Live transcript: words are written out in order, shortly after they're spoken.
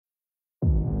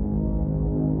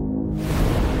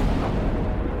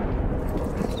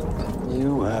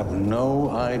You have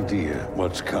no idea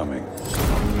what's coming.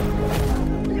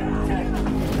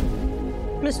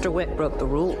 Mr. Wick broke the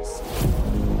rules.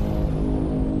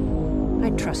 I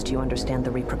trust you understand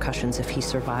the repercussions if he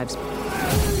survives.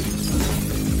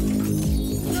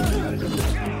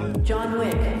 John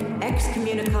Wick,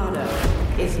 excommunicado,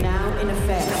 is now in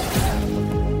effect.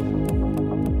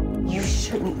 You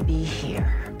shouldn't be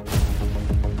here.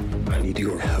 I need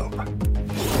your help.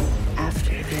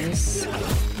 After this,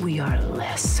 we are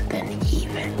less than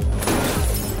even.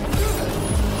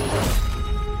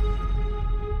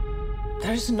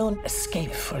 There's no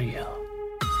escape for you.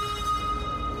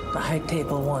 The High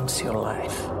Table wants your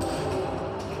life.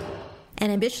 An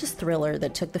ambitious thriller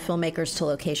that took the filmmakers to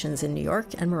locations in New York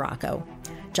and Morocco.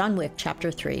 John Wick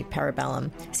Chapter 3, Parabellum,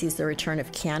 sees the return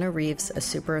of Keanu Reeves as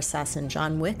super assassin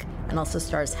John Wick, and also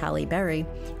stars Halle Berry,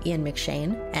 Ian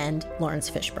McShane, and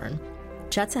Lawrence Fishburne.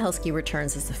 Chad Stahelski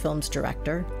returns as the film's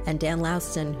director, and Dan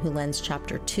Lauston, who lends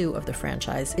Chapter 2 of the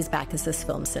franchise, is back as this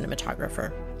film's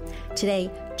cinematographer.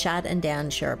 Today, Chad and Dan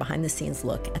share a behind-the-scenes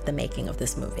look at the making of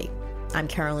this movie. I'm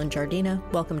Carolyn Jardina.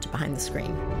 Welcome to Behind the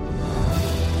Screen.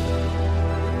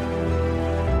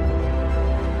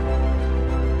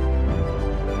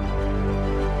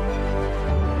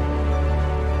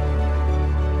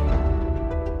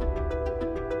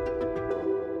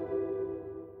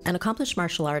 An accomplished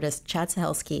martial artist, Chad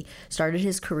Stahelski started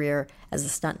his career as a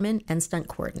stuntman and stunt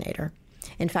coordinator.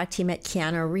 In fact, he met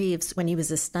Keanu Reeves when he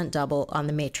was a stunt double on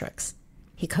The Matrix.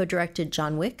 He co-directed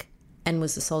John Wick and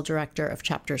was the sole director of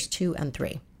Chapters 2 and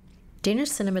 3.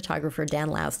 Danish cinematographer Dan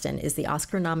Lauston is the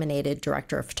Oscar-nominated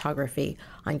director of photography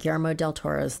on Guillermo del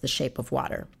Toro's The Shape of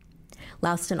Water.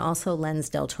 Lauston also lends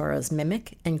del Toro's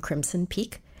Mimic and Crimson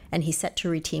Peak, and he's set to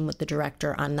reteam with the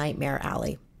director on Nightmare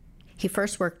Alley. He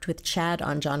first worked with Chad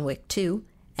on John Wick 2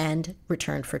 and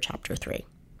returned for Chapter 3.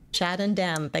 Chad and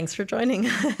Dan, thanks for joining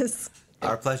us.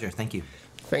 Our pleasure. Thank you.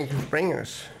 Thank you for bringing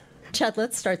us. Chad,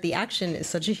 let's start. The action is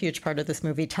such a huge part of this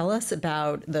movie. Tell us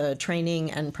about the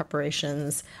training and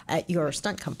preparations at your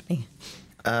stunt company.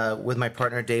 With my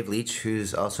partner, Dave Leitch,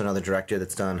 who's also another director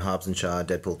that's done Hobbs & Shaw,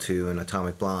 Deadpool 2, and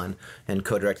Atomic Blonde, and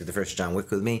co-directed the first John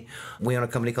Wick with me. We own a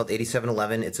company called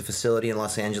 8711. It's a facility in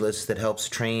Los Angeles that helps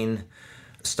train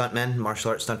stuntmen, martial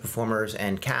arts stunt performers,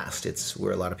 and cast. It's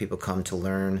where a lot of people come to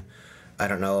learn. I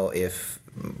don't know if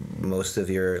most of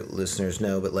your listeners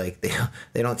know, but like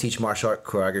they don't teach martial art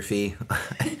choreography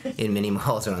in mini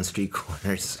malls or on street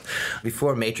corners.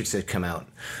 Before Matrix had come out,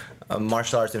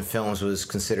 martial arts in films was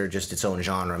considered just its own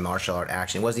genre, martial art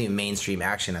action. It wasn't even mainstream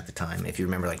action at the time. If you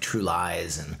remember, like True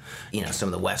Lies and some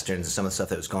of the westerns and some of the stuff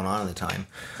that was going on at the time,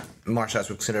 martial arts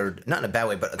were considered, not in a bad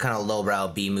way, but a kind of lowbrow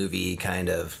B-movie kind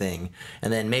of thing.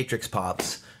 And then Matrix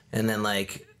pops, and then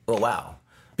like, oh wow.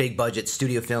 Big budget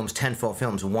studio films, tentpole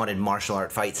films wanted martial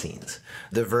art fight scenes.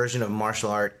 The version of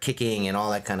martial art kicking and all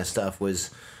that kind of stuff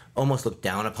was almost looked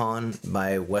down upon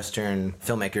by Western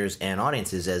filmmakers and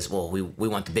audiences as, well, we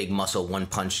want the big muscle, one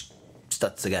punch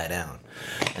stuts the guy down.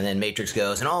 And then Matrix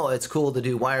goes, and oh, it's cool to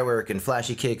do wire work and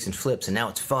flashy kicks and flips, and now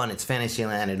it's fun, it's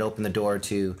Fantasyland. It opened the door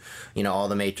to, all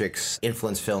the Matrix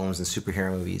influence films and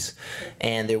superhero movies.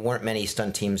 And there weren't many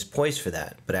stunt teams poised for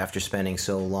that. But after spending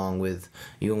so long with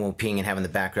Yuen Woo-ping and having the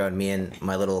background me and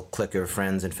my little clique of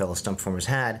friends and fellow stunt performers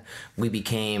had, we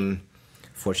became,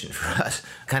 fortunate for us,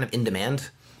 kind of in demand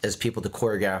as people to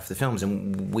choreograph the films,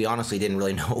 and we honestly didn't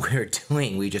really know what we were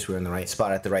doing. We just were in the right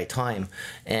spot at the right time.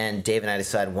 And Dave and I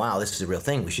decided, wow, this is a real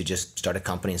thing. We should just start a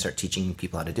company and start teaching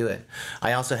people how to do it.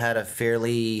 I also had a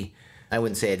fairly, I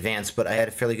wouldn't say advanced, but I had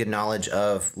a fairly good knowledge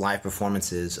of live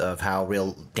performances, of how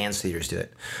real dance theaters do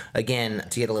it. Again,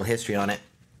 to get a little history on it,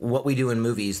 what we do in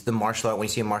movies, the martial art, when you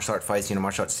see a martial art fight scene, a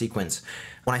martial art sequence,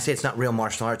 when I say it's not real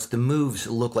martial arts, the moves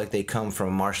look like they come from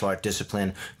a martial art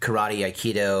discipline, karate,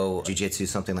 aikido, jiu-jitsu,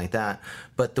 something like that.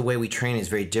 But the way we train is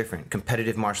very different.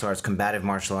 Competitive martial arts, combative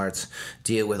martial arts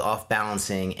deal with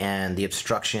off-balancing and the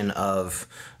obstruction of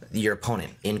your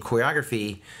opponent. In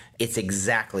choreography, it's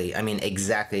exactly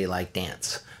like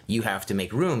dance. You have to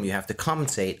make room, you have to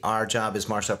compensate. Our job as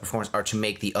martial art performers are to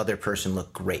make the other person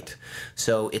look great.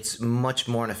 So it's much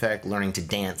more, in effect, learning to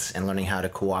dance and learning how to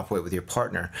cooperate with your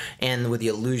partner, and with the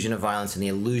illusion of violence and the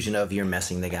illusion of you're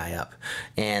messing the guy up.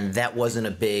 And that wasn't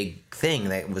a big thing.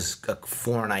 That was a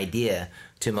foreign idea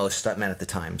to most stuntmen at the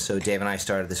time. So Dave and I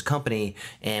started this company,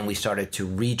 and we started to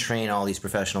retrain all these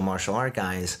professional martial art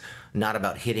guys, not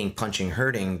about hitting, punching,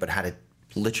 hurting, but how to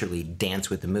literally dance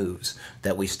with the moves.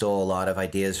 That we stole a lot of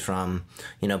ideas from,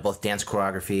 both dance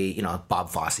choreography, Bob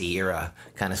Fosse era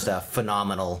kind of stuff,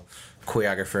 phenomenal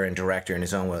choreographer and director in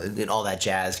his own way, and all that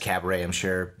jazz, cabaret. I'm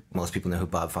sure most people know who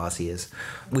Bob Fosse is.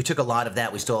 We took a lot of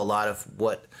that. We stole a lot of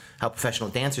how professional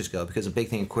dancers go, because a big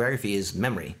thing in choreography is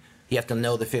memory. You have to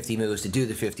know the 50 moves to do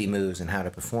the 50 moves and how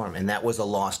to perform. And that was a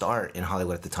lost art in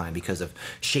Hollywood at the time because of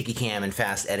shaky cam and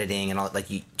fast editing and all. Like,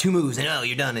 2 moves and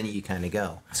you're done, and you kind of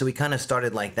go. So we kind of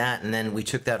started like that, and then we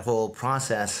took that whole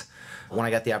process. When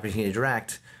I got the opportunity to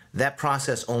direct, that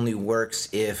process only works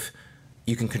if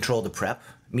you can control the prep,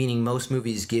 meaning most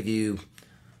movies give you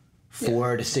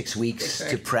 4 to 6 weeks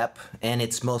to prep, and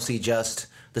it's mostly just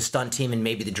the stunt team and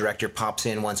maybe the director pops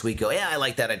in once a week, go, yeah, I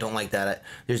like that, I don't like that.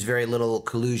 There's very little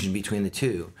collusion between the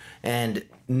two. And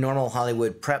normal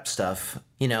Hollywood prep stuff,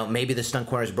 maybe the stunt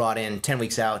coordinator is brought in 10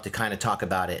 weeks out to kind of talk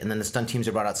about it, and then the stunt teams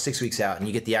are brought out 6 weeks out, and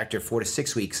you get the actor 4 to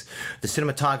 6 weeks. The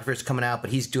cinematographer's coming out,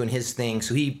 but he's doing his thing,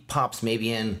 so he pops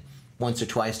maybe in once or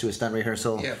twice to a stunt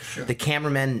rehearsal. Yeah, sure. The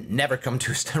cameramen never come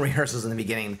to stunt rehearsals in the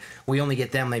beginning. We only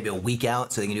get them maybe a week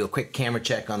out so they can do a quick camera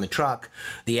check on the truck.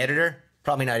 The editor,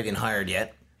 probably not even hired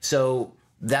yet. So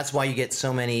that's why you get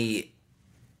so many,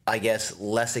 I guess,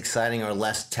 less exciting or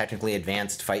less technically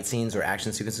advanced fight scenes or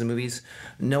action sequences in movies.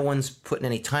 No one's putting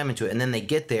any time into it. And then they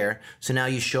get there, so now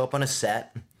you show up on a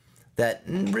set that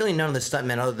really none of the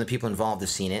stuntmen other than the people involved have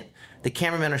seen it. The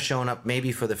cameramen are showing up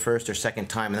maybe for the first or second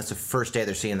time, and that's the first day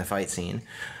they're seeing the fight scene.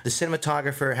 The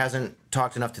cinematographer hasn't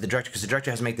talked enough to the director, because the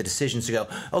director has to make the decisions to go,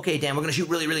 okay, Dan, we're going to shoot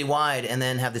really, really wide, and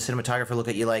then have the cinematographer look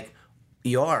at you like,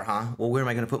 you are, huh? Well, where am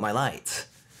I going to put my lights?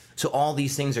 So all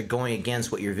these things are going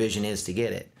against what your vision is to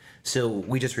get it. So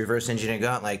we just reverse engineering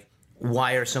out, like,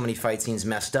 why are so many fight scenes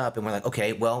messed up? And we're like,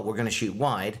 okay, well, we're going to shoot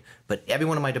wide, but every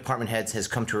one of my department heads has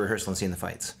come to rehearsal and seen the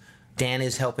fights. Dan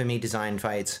is helping me design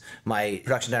fights. My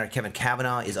production director, Kevin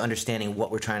Kavanaugh, is understanding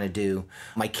what we're trying to do.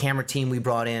 My camera team we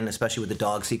brought in, especially with the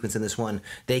dog sequence in this one,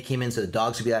 they came in so the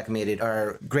dogs would be acclimated.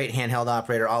 Our great handheld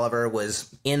operator, Oliver,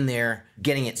 was in there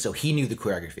getting it, so he knew the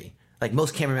choreography. Like,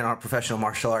 most cameramen aren't professional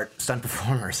martial art stunt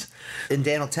performers. And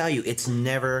Dan will tell you, it's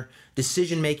never...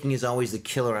 Decision-making is always the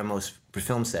killer on most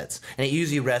film sets. And it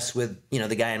usually rests with,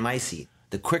 the guy in my seat.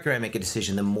 The quicker I make a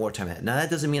decision, the more time I have. Now, that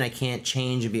doesn't mean I can't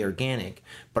change and be organic,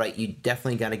 but you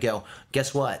definitely got to go,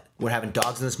 guess what? We're having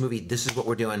dogs in this movie. This is what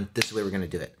we're doing. This is the way we're going to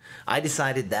do it. I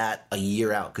decided that a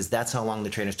year out, because that's how long the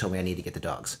trainers told me I need to get the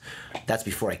dogs. That's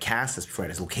before I cast. That's before I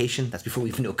had his location. That's before we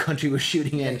even knew what country we're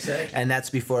shooting in. Exactly. And that's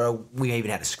before we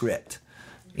even had a script.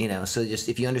 So just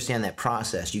if you understand that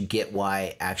process, you get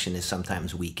why action is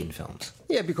sometimes weak in films.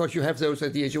 Yeah, because you have those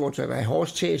ideas. You want to have a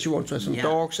horse chase, you want to have some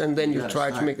dogs, and then you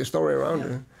try to make a story around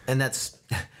it. And that's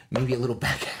maybe a little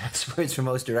backwards for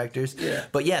most directors. Yeah.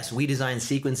 But yes, we designed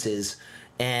sequences,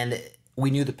 and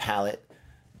we knew the palette.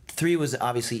 3 was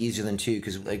obviously easier than 2,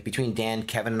 because between Dan,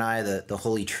 Kevin, and I, the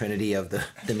holy trinity of the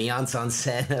mise en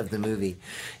scène of the movie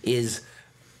is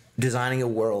designing a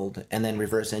world and then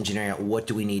reverse engineering out what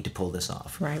do we need to pull this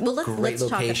off. Right. Well, great let's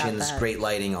locations, talk about that. Great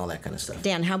lighting, all that kind of stuff.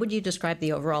 Dan, how would you describe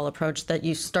the overall approach that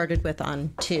you started with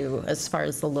on 2 as far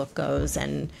as the look goes?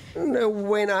 And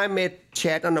when I met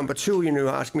Chad on number 2,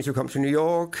 asked me to come to New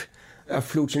York. I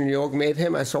flew to New York, met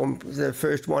him. I saw him the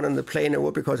first one on the plane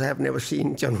over because I have never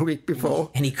seen John Wick before.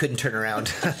 And he couldn't turn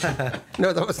around.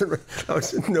 No, that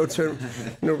was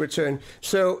no return.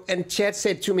 So, and Chad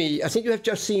said to me, I think you have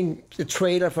just seen the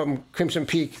trailer from Crimson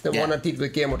Peak, the one I did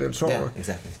with Guillermo del Toro. Yeah,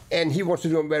 exactly. And he wants to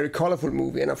do a very colorful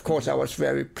movie. And of course, I was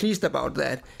very pleased about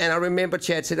that. And I remember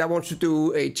Chad said, I want to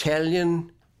do an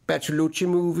Italian Bertolucci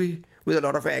movie with a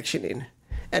lot of action in.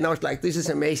 And I was like, this is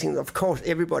amazing. Of course,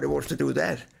 everybody wants to do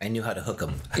that. I knew how to hook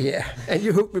them. Yeah, and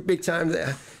you hooked me big time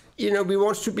there. We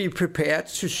want to be prepared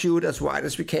to shoot as wide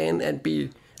as we can and be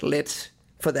led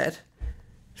for that.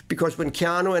 Because when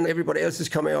Keanu and everybody else is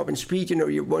coming up in speed,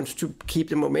 you want to keep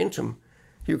the momentum.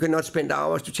 You cannot spend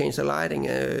hours to change the lighting.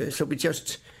 So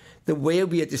the way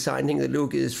we are designing the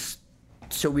look is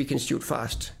so we can shoot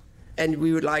fast. And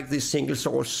we would like this single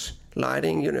source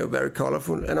lighting, very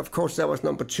colorful. And of course, that was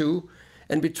number 2.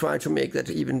 And we try to make that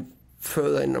even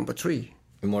further in number 3.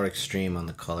 More extreme on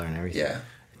the color and everything. Yeah.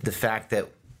 The fact that,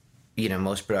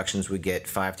 most productions would get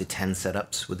 5 to 10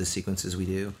 setups with the sequences we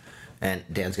do. And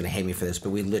Dan's going to hate me for this, but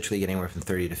we literally get anywhere from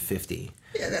 30 to 50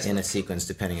 in a sequence,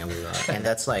 depending on where we are. And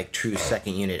that's like true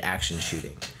second unit action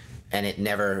shooting. And it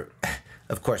never,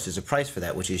 of course, there's a price for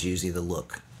that, which is usually the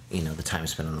look. The time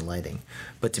spent on the lighting.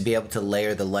 But to be able to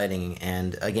layer the lighting,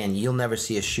 and again, you'll never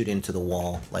see us shoot into the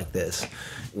wall like this.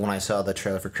 When I saw the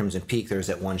trailer for Crimson Peak, there was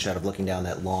that one shot of looking down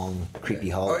that long, creepy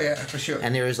hall. Oh, yeah, for sure.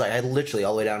 And there was I literally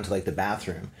all the way down to the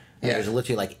bathroom. And there was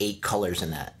literally like 8 colors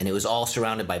in that. And it was all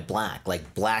surrounded by black.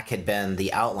 Like black had been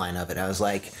the outline of it. I was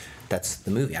like, that's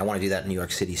the movie. I want to do that in New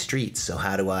York City streets. So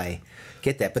how do I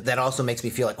get that? But that also makes me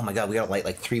feel like, oh my God, we got to light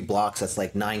like 3 blocks. That's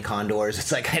like 9 condors.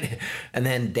 It's like, and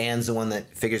then Dan's the one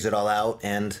that figures it all out.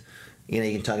 And, you know,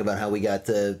 you can talk about how we got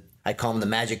I call them the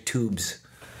magic tubes.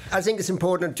 I think it's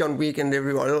important, John Wick and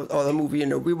every other movie, you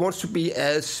know, we want to be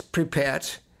as prepared,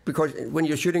 because when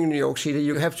you're shooting in New York City,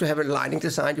 you have to have a lighting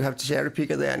design. You have the cherry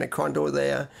picker there and a condor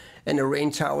there and a rain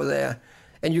tower there.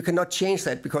 And you cannot change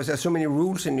that because there's so many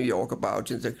rules in New York about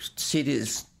the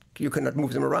cities. You cannot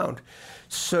move them around.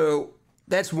 So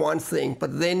that's one thing.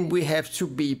 But then we have to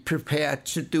be prepared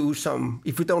to do some,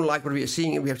 if we don't like what we are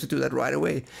seeing, we have to do that right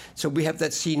away. So we have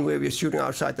that scene where we're shooting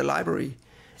outside the library.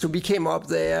 So we came up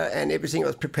there and everything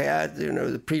was prepared, you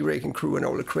know, the pre-raking crew and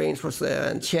all the cranes was there,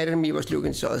 and Chad and me was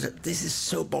looking, so I said, this is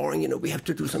so boring, you know, we have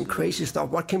to do some crazy stuff.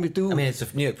 What can we do? I mean, it's a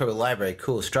New York Public Library,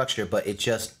 cool structure, but it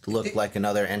just looked like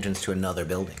another entrance to another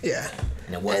building. Yeah.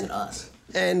 And it wasn't us.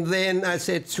 And then I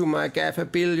said to my gaffer,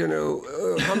 Bill, you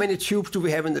know, how many tubes do we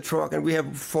have in the truck? And we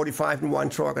have 45 in one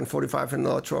truck and 45 in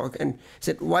another truck. And I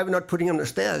said, why are we not putting them on the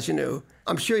stairs, you know?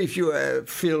 I'm sure if you're a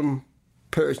film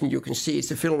person, you can see it's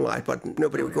a film light, but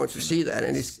nobody would going to see that.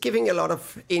 And it's giving a lot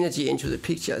of energy into the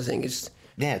picture, I think. It's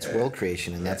world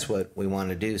creation, and that's what we want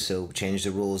to do. So change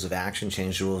the rules of action,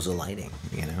 change the rules of lighting,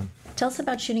 you know? Tell us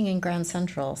about shooting in Grand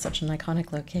Central, such an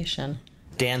iconic location.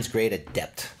 Dan's great at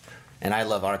depth, and I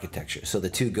love architecture, so the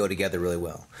two go together really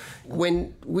well.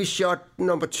 When we shot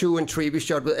number 2 and 3, we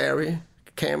shot with Arri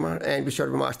camera, and we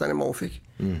shot with Master Anamorphic.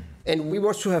 And we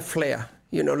want to have flare.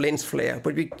 You know, lens flare.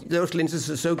 But those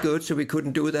lenses are so good, so we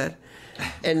couldn't do that.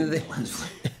 And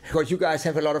because you guys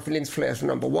have a lot of lens flares for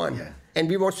number 1. Yeah. And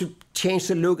we want to change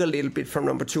the look a little bit from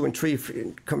number 2 and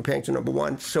 3 comparing to number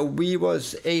 1. So we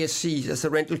was ASC, as a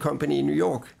rental company in New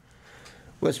York,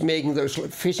 was making those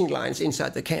fishing lines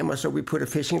inside the camera. So we put a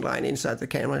fishing line inside the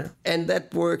camera. And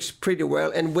that works pretty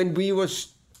well. And when we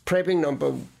was prepping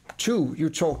number 2, you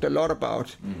talked a lot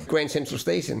about Grand Central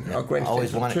Station. Yeah. Or Grand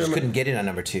Always Central wanted, Terminal. just couldn't get in on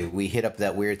number 2. We hit up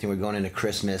that weird thing. We're going into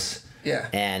Christmas,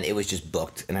 and it was just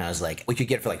booked. And I was like, we could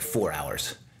get it for like 4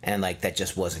 hours, and like that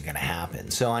just wasn't going to happen.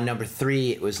 So on number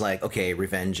 3, it was like, okay,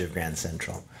 Revenge of Grand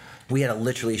Central. We had to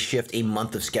literally shift a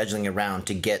month of scheduling around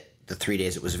to get the 3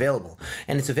 days it was available,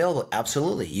 and it's available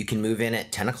absolutely. You can move in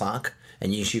at 10 o'clock,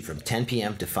 and you can shoot from 10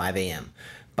 p.m. to 5 a.m.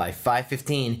 By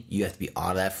 5:15, you have to be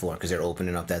on that floor because they're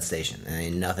opening up that station,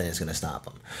 and nothing is going to stop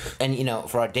them. And, you know,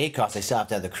 for our day costs, I still have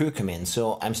to have the crew come in,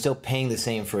 so I'm still paying the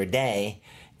same for a day.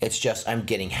 It's just I'm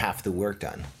getting half the work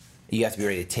done. You have to be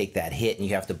ready to take that hit, and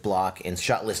you have to block and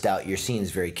shot list out your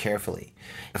scenes very carefully.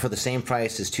 For the same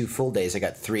price as 2 full days, I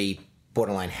got 3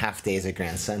 borderline half days at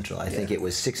Grand Central. I think it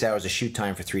was 6 hours of shoot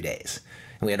time for 3 days.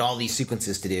 And we had all these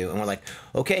sequences to do, and we're like,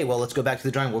 okay, well, let's go back to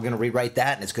the drawing. We're going to rewrite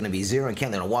that, and it's going to be 0 and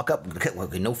can't. They're going to walk up,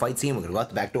 no fight scene, we're going to go out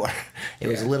the back door. It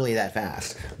was literally that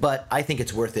fast. But I think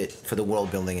it's worth it for the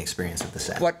world-building experience of the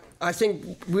set. What I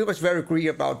think we was very agree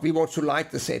about, we want to light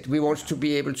the set. We want to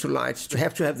be able to light, to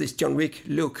have this John Wick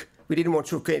look. We didn't want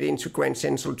to get into Grand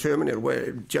Central Terminal where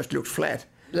it just looks flat.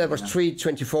 There was 3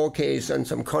 24Ks and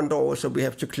some condors, so we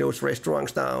have to close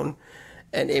restaurants down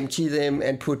and empty them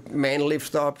and put man lift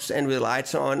stops and with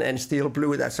lights on and steel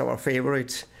blue. That's our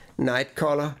favorite night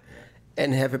color.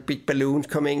 And have a big balloon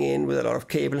coming in with a lot of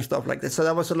cable and stuff like that. So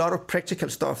there was a lot of practical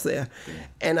stuff there.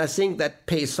 And I think that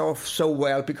pays off so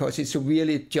well because it's a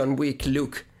really John Wick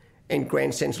look in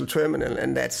Grand Central Terminal.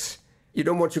 And that's, you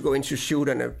don't want to go into shoot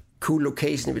on a cool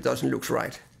location if it doesn't look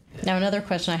right. Now, another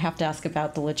question I have to ask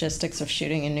about the logistics of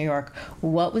shooting in New York.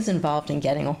 What was involved in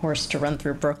getting a horse to run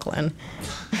through Brooklyn?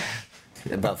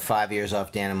 About 5 years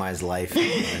off Dan and my life.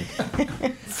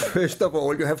 First of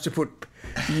all, you have to put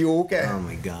yoga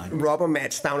rubber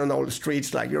mats down on all the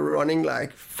streets. Like you're running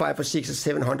like 500 or 600 or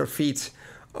 700 feet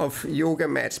of yoga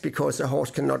mats because a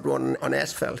horse cannot run on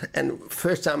asphalt. And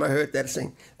first time I heard that,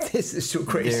 thing, this is so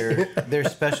crazy. They're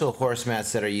special horse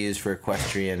mats that are used for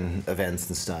equestrian events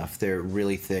and stuff. They're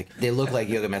really thick. They look like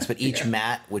yoga mats, but each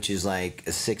mat, which is like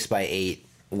a 6x8,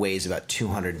 weighs about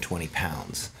 220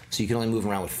 pounds. So you can only move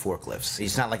around with forklifts.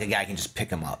 It's not like a guy can just pick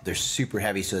them up. They're super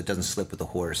heavy so it doesn't slip with the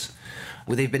horse.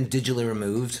 Well, they've been digitally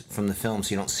removed from the film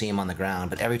so you don't see them on the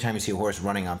ground, but every time you see a horse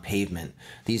running on pavement,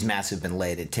 these mats have been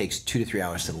laid. It takes 2 to 3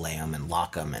 hours to lay them and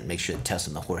lock them and make sure to test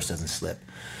them the horse doesn't slip.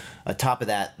 On top of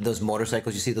that, those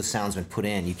motorcycles, you see those sounds been put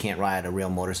in. You can't ride a real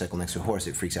motorcycle next to a horse.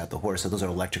 It freaks out the horse. So those are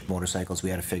electric motorcycles we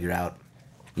had to figure out.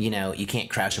 You know, you can't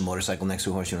crash a motorcycle next to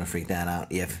a horse. You don't freak that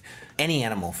out. If any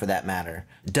animal, for that matter,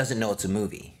 doesn't know it's a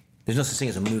movie, There's no such thing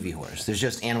as a movie horse. There's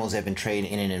just animals that have been trained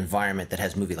in an environment that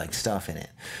has movie-like stuff in it.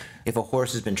 If a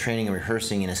horse has been training and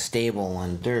rehearsing in a stable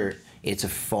on dirt, it's a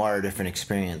far different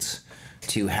experience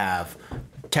to have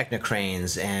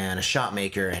technocranes and a shot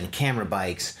maker and camera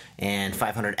bikes and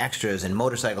 500 extras and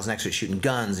motorcycles next to it shooting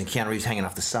guns and Keanu Reeves hanging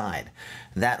off the side.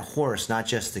 That horse, not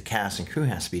just the cast and crew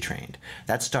has to be trained.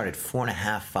 That started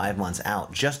 4.5, 5 months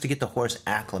out just to get the horse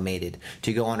acclimated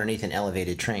to go underneath an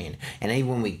elevated train. And even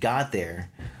when we got there,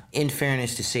 in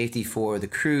fairness to safety for the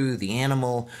crew, the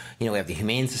animal, we have the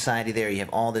Humane Society there, you have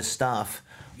all this stuff,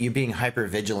 you're being hyper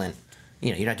vigilant.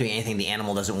 You're not doing anything the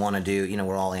animal doesn't want to do.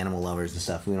 We're all animal lovers and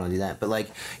stuff. We don't want to do that. But,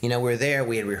 we're there.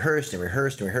 We had rehearsed on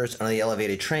the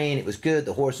elevated train. It was good.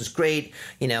 The horse was great.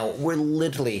 We're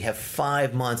literally have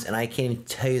 5 months, and I can't even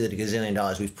tell you the gazillion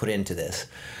dollars we've put into this.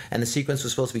 And the sequence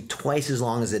was supposed to be twice as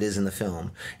long as it is in the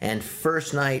film. And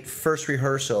first night, first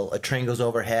rehearsal, a train goes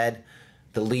overhead.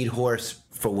 The lead horse,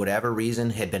 for whatever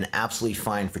reason, had been absolutely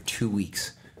fine for 2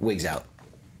 weeks. Wigs out.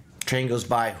 Train goes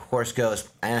by, horse goes,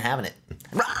 I ain't having it.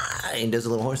 And does a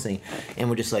little horse thing. And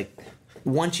we're just like,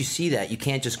 once you see that, you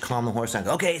can't just calm the horse down and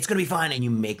go, okay, it's going to be fine. And you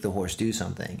make the horse do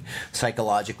something.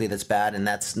 Psychologically, that's bad. And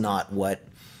that's not what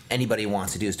anybody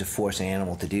wants to do, is to force an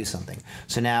animal to do something.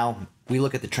 So now we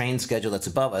look at the train schedule that's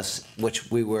above us, which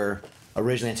we were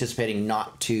originally anticipating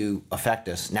not to affect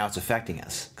us. Now it's affecting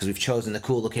us because we've chosen the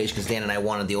cool location because Dan and I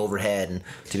wanted the overhead and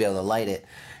to be able to light it.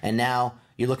 And now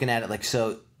you're looking at it like,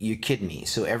 so you're kidding me.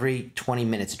 So every 20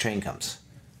 minutes a train comes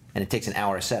and it takes an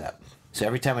hour to set up. So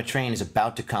every time a train is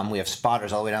about to come, we have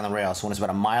spotters all the way down the rail. So when it's about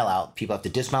a mile out, people have to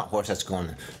dismount horse that's going,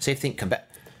 safe thing, come back.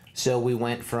 So we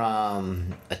went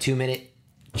from a 2-minute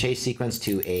chase sequence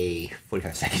to a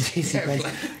 45-second chase sequence.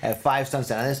 I have 5 stunts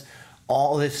done on this.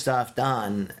 All this stuff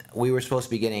done, we were supposed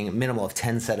to be getting a minimal of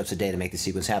 10 setups a day to make the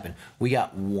sequence happen. We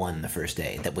got 1 the first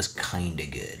day. That was kind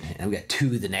of good. And we got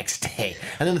 2 the next day.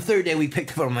 And then the third day we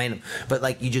picked up our momentum.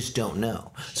 But, you just don't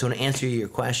know. So to answer your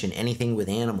question, anything with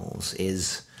animals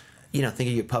is, think of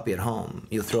your puppy at home.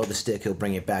 You'll throw the stick, he'll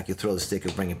bring it back. You'll throw the stick,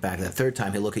 he'll bring it back. That third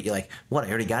time, he'll look at you like, what, I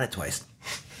already got it twice.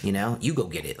 You go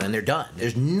get it. And they're done.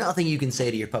 There's nothing you can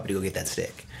say to your puppy to go get that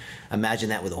stick. Imagine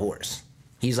that with a horse.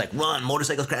 He's like, run,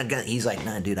 motorcycles, gun. He's like,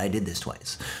 nah, dude, I did this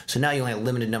twice. So now you only have a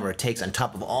limited number of takes on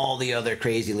top of all the other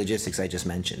crazy logistics I just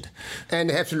mentioned. And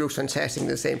it has to look fantastic at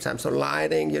the same time. So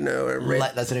lighting, that's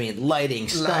what I mean. Lighting,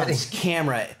 stunts,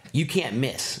 camera, you can't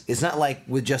miss. It's not like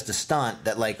with just a stunt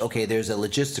that okay, there's a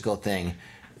logistical thing.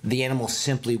 The animal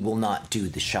simply will not do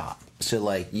the shot.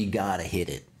 So you gotta hit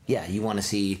it. Yeah, you want to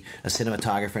see a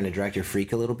cinematographer and a director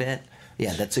freak a little bit.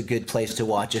 Yeah, that's a good place to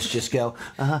watch us. Just go,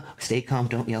 stay calm,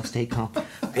 don't yell, stay calm.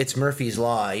 It's Murphy's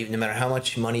Law. No matter how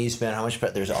much money you spend,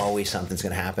 there's always something's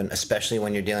going to happen, especially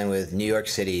when you're dealing with New York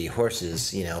City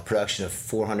horses, production of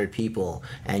 400 people,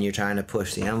 and you're trying to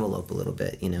push the envelope a little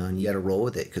bit, and you got to roll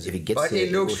with it, because if it gets But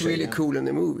it looks really cool in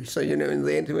the movie, so, in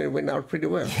the end, it went out pretty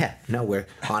well. Yeah, no, we're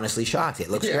honestly shocked. It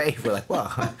looks great. We're like, wow,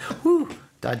 whew.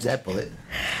 Dodge that bullet.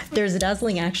 There's a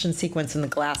dazzling action sequence in the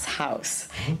glass house.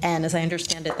 And as I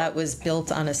understand it, that was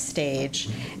built on a stage.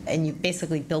 And you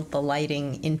basically built the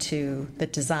lighting into the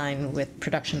design with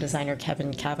production designer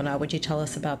Kevin Kavanaugh. Would you tell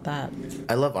us about that?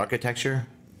 I love architecture.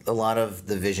 A lot of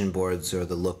the vision boards or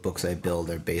the lookbooks I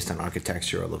build are based on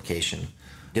architecture or location.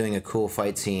 Doing a cool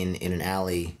fight scene in an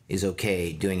alley is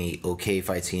okay. Doing a okay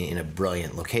fight scene in a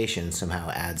brilliant location somehow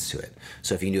adds to it.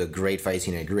 So if you can do a great fight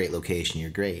scene in a great location, you're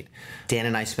great. Dan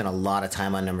and I spent a lot of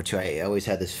time on number 2. I always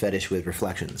had this fetish with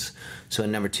reflections. So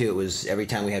in number 2, it was every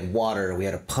time we had water, we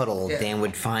had a puddle, Dan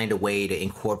would find a way to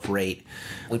incorporate.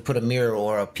 We'd put a mirror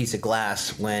or a piece of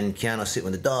glass when Keanu's sitting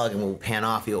with the dog, and we'll pan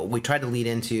off. We tried to lead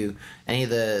into any of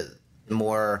the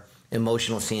more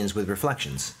emotional scenes with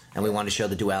reflections. And we wanted to show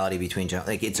the duality between,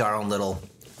 it's our own little,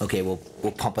 okay, we'll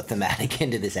pump a thematic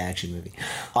into this action movie.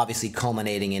 Obviously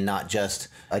culminating in not just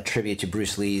a tribute to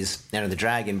Bruce Lee's Enter the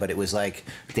Dragon, but it was like,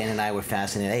 Dan and I were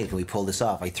fascinated, hey, can we pull this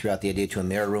off? I threw out the idea to a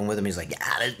mirror room with him. He's like,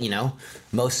 yeah,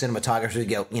 most cinematographers would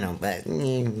go,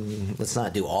 let's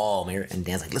not do all mirror. And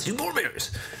Dan's like, let's do more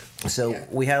mirrors. So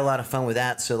we had a lot of fun with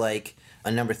that. So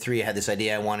on number 3, I had this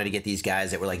idea. I wanted to get these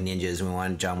guys that were like ninjas, and we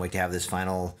wanted John Wick to have this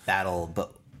final battle,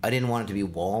 but I didn't want it to be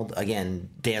walled. Again,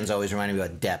 Dan's always reminding me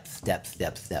about depth.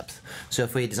 So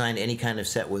if we designed any kind of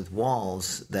set with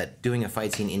walls, that doing a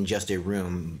fight scene in just a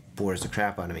room bores the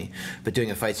crap out of me. But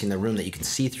doing a fight scene in the room that you can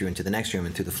see through into the next room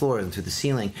and through the floor and through the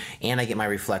ceiling, and I get my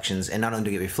reflections, and not only do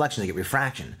I get reflections, I get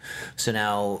refraction. So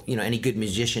now, any good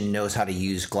magician knows how to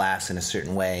use glass in a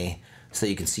certain way so that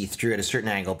you can see through at a certain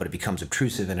angle, but it becomes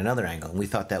obtrusive at another angle. And we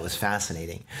thought that was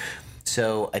fascinating.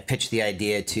 So I pitched the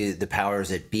idea to the powers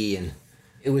that be, and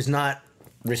it was not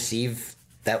received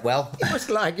that well. It was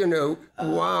like,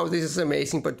 wow, this is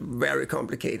amazing, but very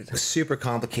complicated. Super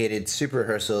complicated, super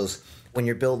rehearsals. When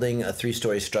you're building a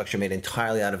 3-story structure made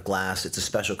entirely out of glass, it's a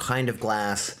special kind of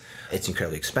glass. It's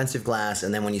incredibly expensive glass.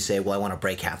 And then when you say, well, I want to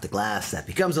break half the glass, that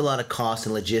becomes a lot of cost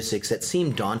and logistics that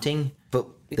seem daunting. But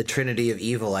the trinity of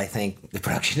evil, I think, the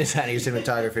production designer, your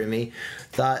cinematographer, and me,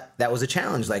 thought that was a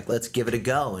challenge. Like, let's give it a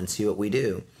go and see what we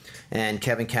do. And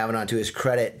Kevin Cavanaugh, to his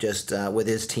credit, just with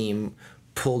his team,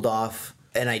 pulled off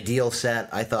an ideal set,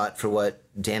 I thought, for what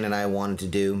Dan and I wanted to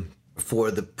do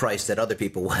for the price that other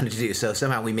people wanted to do. So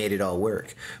somehow we made it all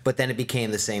work. But then it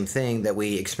became the same thing that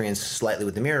we experienced slightly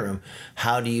with the mirror room.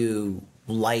 How do you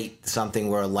light something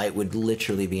where a light would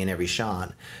literally be in every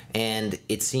shot? And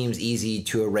it seems easy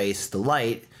to erase the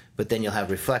light, but then you'll have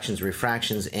reflections,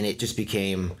 refractions, and it just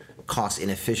became cost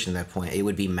inefficient at that point. It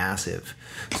would be massive.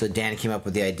 So Dan came up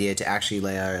with the idea to actually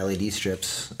lay our LED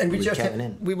strips and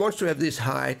we want to have this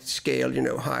high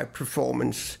scale, high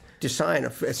performance design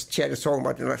of, as Chad is talking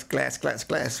about,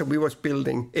 glass. So we was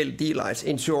building LED lights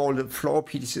into all the floor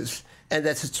pieces. And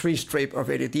that's a 3-strip of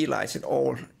LED lights at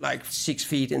all, like 6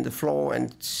 feet in the floor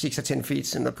and 6 or 10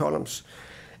 feet in the columns.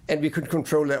 And we could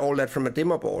control all that from a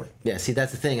dimmer board. Yeah, see,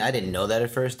 that's the thing. I didn't know that at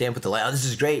first. Dan put the light, this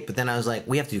is great. But then I was like,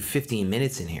 we have to do 15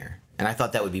 minutes in here. And I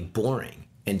thought that would be boring.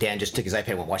 And Dan just took his iPad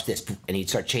and went, watch this. And he'd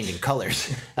start changing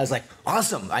colors. I was like,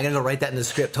 awesome. I'm going to go write that in the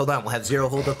script. Hold on. We'll have Zero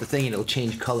hold up the thing and it'll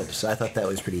change colors. So I thought that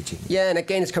was pretty genius. Yeah, and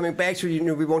again, it's coming back to,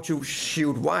 we want to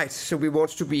shoot white. So we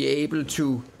want to be able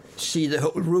to see the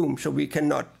whole room. So we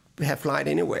cannot have light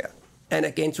anywhere. And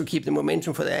again, to keep the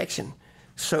momentum for the action.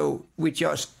 So we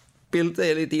just build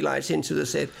the LED lights into the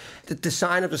set. The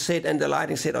design of the set and the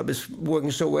lighting setup is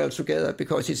working so well together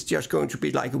because it's just going to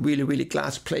be like a really, really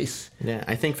glass place. Yeah,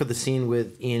 I think for the scene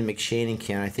with Ian McShane and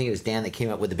Keanu, I think it was Dan that came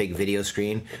up with the big video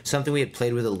screen, something we had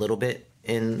played with a little bit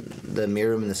in the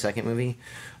mirror room in the second movie.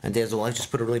 And Dan's like, well, let's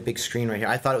just put a really big screen right here.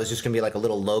 I thought it was just going to be like a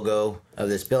little logo of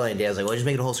this building. And Dan's like, well, just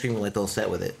make it a whole screen. We'll light the whole set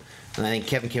with it. And I think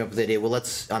Kevin came up with the idea, well,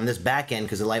 let's, on this back end,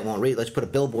 because the light won't read, let's put a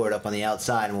billboard up on the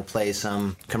outside and we'll play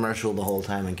some commercial the whole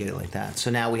time and get it like that. So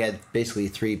now we had basically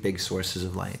 3 big sources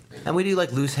of light. And we do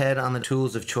like loose head on the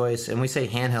tools of choice. And we say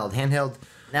handheld. Handheld,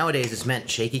 nowadays it's meant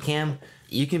shaky cam.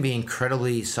 You can be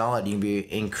incredibly solid. You can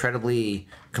be incredibly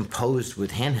composed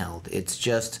with handheld. It's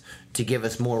just to give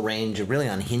us more range of really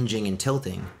unhinging and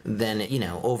tilting than,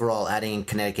 overall adding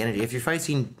kinetic energy. If your fight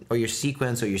scene or your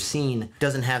sequence or your scene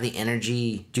doesn't have the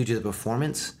energy due to the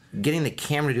performance, getting the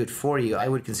camera to do it for you, I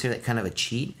would consider that kind of a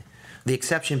cheat. The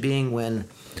exception being when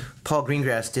Paul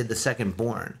Greengrass did The Second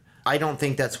Born. I don't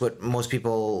think that's what most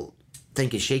people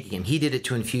think is shaking him. He did it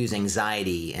to infuse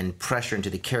anxiety and pressure into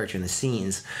the character and the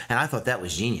scenes, and I thought that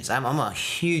was genius. I'm a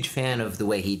huge fan of the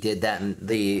way he did that and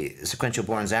the sequential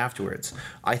Borns afterwards.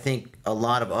 I think a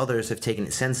lot of others have taken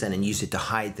it since then and used it to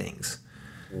hide things.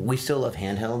 We still love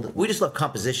handheld. We just love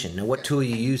composition and what tool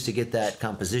you use to get that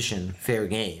composition fair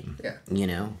game.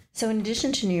 Yeah. So in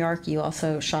addition to New York, you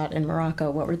also shot in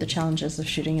Morocco. What were the challenges of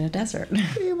shooting in a desert?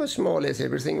 It was more or less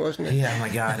everything, wasn't it? Yeah, oh my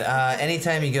God.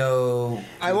 Anytime you go...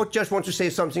 I would just want to say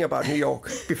something about New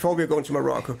York before we're going to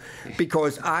Morocco.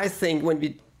 Because I think when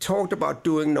we talked about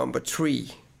doing number 3,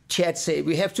 Chad said,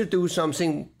 we have to do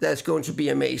something that's going to be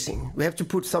amazing. We have to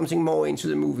put something more into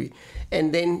the movie.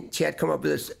 And then Chad come up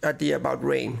with this idea about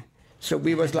rain. So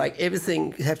we was like,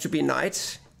 everything have to be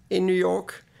nights in New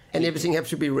York, and everything has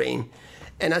to be rain.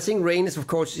 And I think rain is, of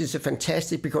course, is a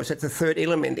fantastic because that's the third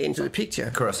element into the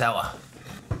picture. Kurosawa,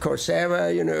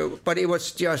 but it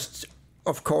was just,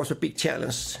 of course, a big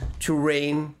challenge to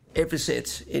rain every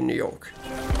set in New York.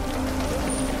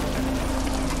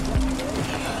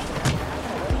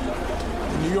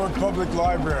 New York Public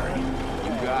Library. You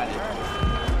got it.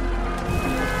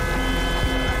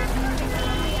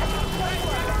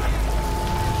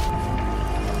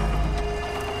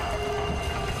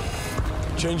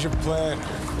 Change of plan.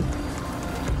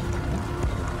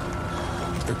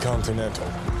 The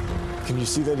Continental. Can you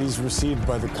see that he's received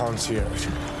by the concierge?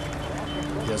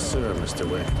 Yes, sir, Mr.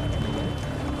 Wick.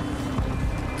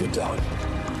 Good dog.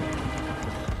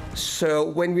 So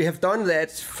when we have done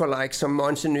that for like some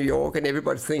months in New York and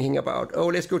everybody's thinking about,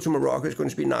 let's go to Morocco, it's going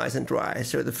to be nice and dry.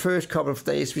 So the first couple of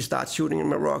days we start shooting in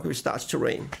Morocco, it starts to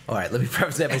rain. All right, let me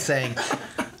preface that by saying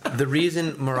the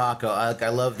reason Morocco, I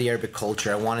love the Arabic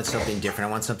culture. I wanted something different.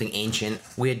 I want something ancient.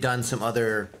 We had done some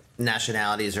other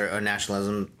nationalities or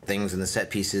nationalism things in the set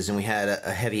pieces, and we had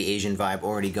a heavy Asian vibe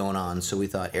already going on, so we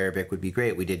thought Arabic would be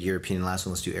great. We did European last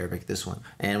one, let's do Arabic this one.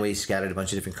 And we scattered a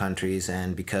bunch of different countries,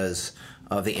 and because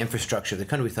of the infrastructure of the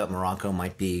country, we thought Morocco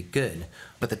might be good.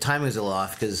 But the timing was a little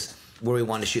off because where we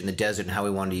wanted to shoot in the desert and how we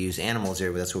wanted to use animals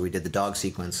there, that's where we did the dog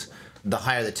sequence. the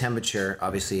higher the temperature,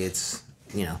 obviously it's,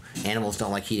 you know, animals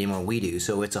don't like heat any more than we do.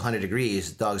 So it's 100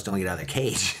 degrees, dogs don't get out of their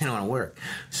cage. They don't want to work.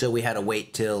 So we had to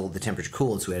wait till the temperature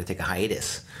cooled, so we had to take a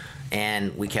hiatus.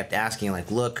 And we kept asking,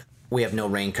 like, look, we have no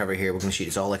rain cover here. We're going to shoot.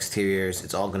 It's all exteriors.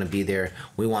 It's all going to be there.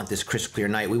 We want this crisp, clear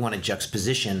night. We want a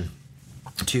juxtaposition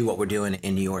to what we're doing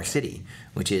in New York City,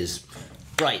 which is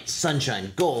bright,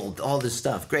 sunshine, gold, all this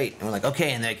stuff. Great. And we're like,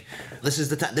 okay. And like, this is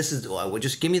the time.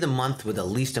 Just give me the month with the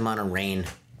least amount of rain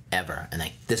ever. And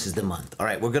like, this is the month. All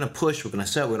right, we're going to push. We're going to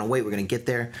set. We're going to wait. We're going to get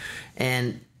there.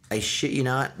 And I shit you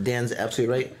not, Dan's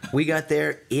absolutely right. We got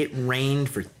there, it rained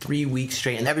for 3 weeks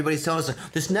straight, and everybody's telling us,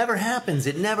 like, this never happens,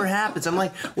 it never happens. I'm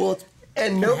like, well, it's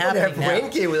and nobody had rain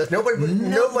gear with us.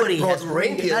 Nobody has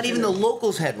rain gear. Not even the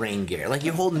locals had rain gear. Like,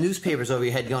 you're holding newspapers over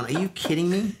your head going, are you kidding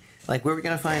me? Like, where are we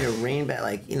going to find a rain bag?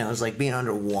 Like, you know, it's like being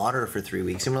underwater for 3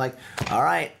 weeks. And we're like, all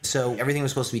right. So everything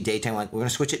was supposed to be daytime. Like, we're going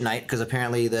to switch at night, because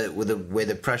apparently with the way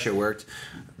the pressure worked,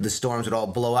 the storms would all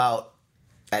blow out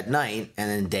at night, and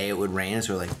then day it would rain.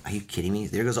 So we're like, are you kidding me?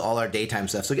 There goes all our daytime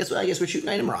stuff. So guess what? I guess we're shooting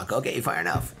night in Morocco. Okay, fire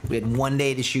enough. We had 1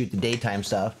 day to shoot the daytime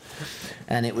stuff,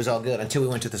 and it was all good until we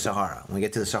went to the Sahara. When we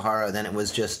get to the Sahara, then it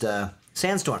was just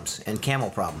sandstorms and camel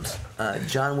problems.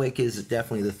 John Wick is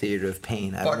definitely the theater of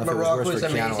pain. I don't know if Morocco it was is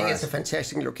worse for amazing. Keanu It's a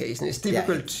fantastic location. It's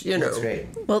difficult, you know. It's great.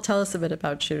 Well, tell us a bit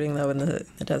about shooting, though, in the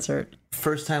desert.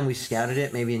 First time we scouted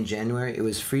it, maybe in January, it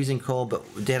was freezing cold,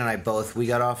 but Dan and I both, we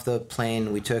got off the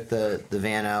plane, we took the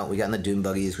van out, we got in the dune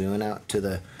buggies, we went out to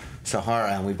the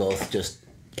Sahara, and we both just,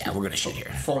 yeah, we're going to shoot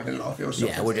here. Fall in love. It was so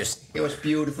it was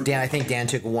beautiful. Dan, I think Dan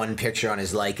took one picture on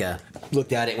his Leica,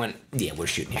 looked at it, and went, yeah, we're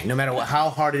shooting here. No matter how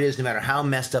hard it is, no matter how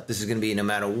messed up this is going to be, no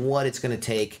matter what it's going to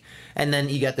take. And then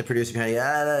you got the producer behind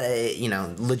you, you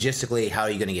know, logistically, how are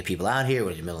you going to get people out here?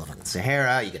 We're in the middle of fucking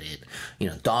Sahara. You got to get, you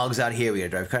know, dogs out here. We got to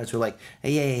drive cars. We're like,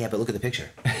 hey, yeah, but look at the picture.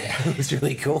 It's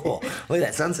really cool. Look at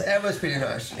that sunset. That was pretty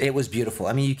nice. It was beautiful.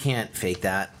 I mean, you can't fake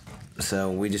that.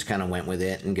 So we just kind of went with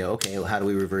it and go, okay, well, how do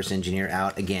we reverse engineer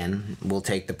out again? We'll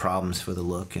take the problems for the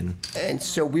look. And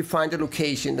so we find a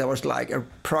location that was like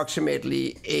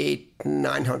approximately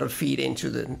 800-900 feet into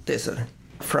the desert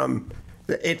from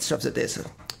the edge of the desert.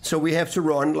 So we have to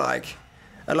run like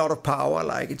a lot of power.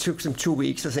 Like it took them 2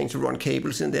 weeks, I think, to run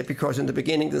cables in there, because in the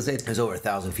beginning they said there's over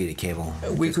 1,000 feet of cable.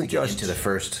 We could just into the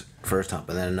first hump,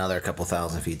 and then another couple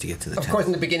thousand feet to get to the. Of course,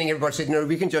 in the beginning, everybody said, "No,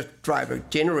 we can just drive a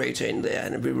generator in there,"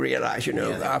 and we realized, you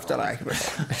know, after like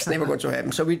it's never going to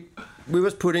happen. So we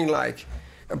was putting like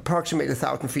approximately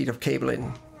 1,000 feet of cable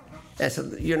in.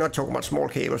 You're not talking about small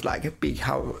cables, like big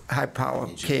high power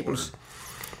cables.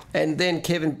 And then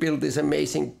Kevin built this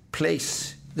amazing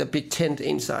place, the big tent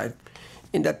inside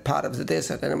in that part of the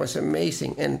desert, and it was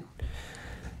amazing. And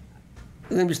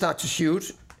then we start to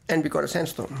shoot, and we got a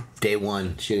sandstorm. Day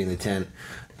one, shooting the tent.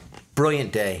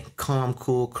 Brilliant day. Calm,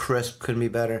 cool, crisp, couldn't be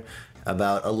better.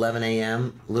 About 11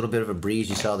 a.m., a little bit of a breeze.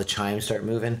 You saw the chimes start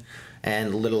moving.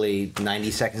 And literally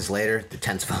 90 seconds later, the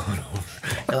tent's falling over.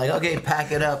 You're like, okay,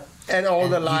 pack it up. And all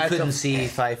the lights. You couldn't see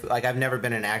 5 like I've never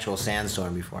been in an actual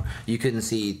sandstorm before. You couldn't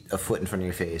see a foot in front of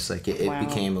your face. Like it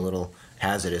became a little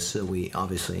hazardous. So we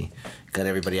obviously got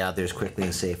everybody out there as quickly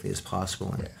and safely as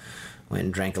possible, and went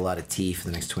and drank a lot of tea for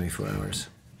the next 24 hours.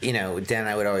 You know, Dan and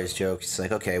I would always joke. It's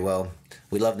like, okay, well,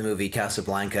 we love the movie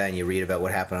Casablanca, and you read about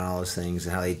what happened on all those things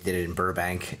and how they did it in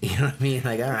Burbank. You know what I mean?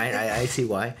 Like, all right, I see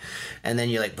why. And then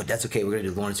you're like, but that's okay. We're going to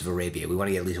do Lawrence of Arabia. We want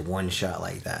to get at least one shot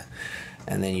like that.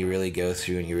 And then you really go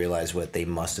through and you realize what they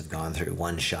must have gone through,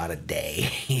 one shot a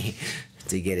day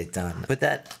to get it done. But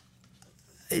that,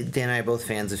 Dan and I are both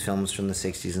fans of films from the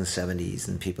 60s and 70s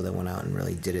and people that went out and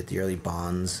really did it. The early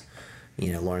Bonds,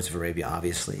 you know, Lawrence of Arabia,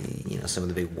 obviously, you know, some of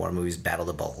the big war movies, Battle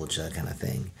of the Bulge, that kind of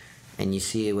thing. And you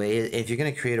see a way, if you're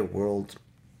going to create a world,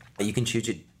 you can choose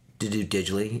it to do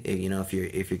digitally, you know, if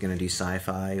you're going to do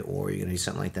sci-fi or you're going to do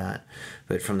something like that.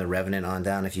 But from The Revenant on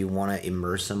down, if you want to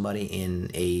immerse somebody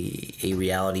in a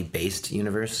reality-based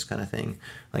universe kind of thing,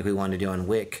 like we wanted to do on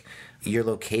Wick, your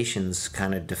locations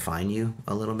kind of define you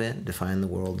a little bit, define the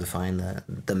world, define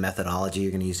the methodology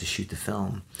you're going to use to shoot the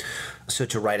film. So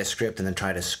to write a script and then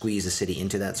try to squeeze a city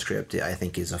into that script, I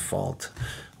think is a fault.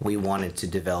 We wanted to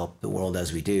develop the world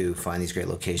as we do, find these great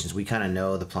locations. We kind of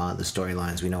know the plot, the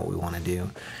storylines, we know what we want to do.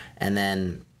 And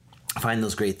then find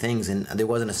those great things. And there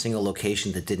wasn't a single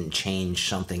location that didn't change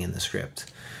something in the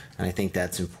script. And I think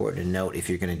that's important to note if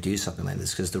you're going to do something like this,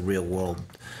 because the real world,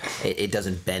 it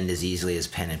doesn't bend as easily as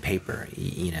pen and paper.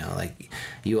 You know, like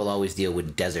you will always deal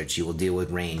with deserts, you will deal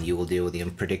with rain, you will deal with the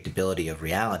unpredictability of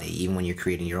reality. Even when you're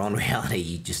creating your own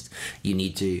reality, you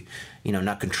need to, you know,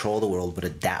 not control the world, but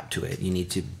adapt to it. You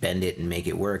need to bend it and make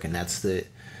it work. And that's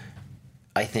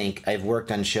I think I've worked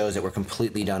on shows that were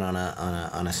completely done on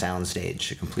a sound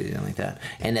stage, completely done like that,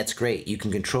 and that's great. You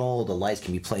can control, the lights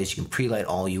can be placed, you can pre-light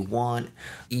all you want,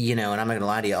 and I'm not gonna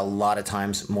lie to you. A lot of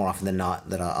times, more often than not,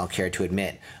 that I'll care to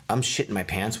admit, I'm shitting my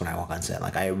pants when I walk on set.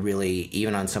 Like I really,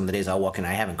 even on some of the days I'll walk in,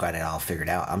 I haven't got it all figured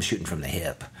out. I'm shooting from the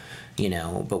hip,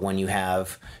 But when you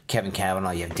have Kevin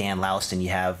Cavanaugh, you have Dan Louston, you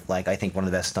have I think one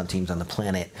of the best stunt teams on the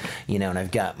planet, and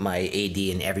I've got my AD,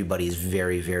 and everybody is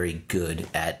very, very good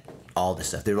at all this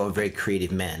stuff. They're all very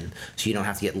creative men, so you don't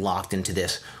have to get locked into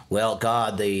this, well,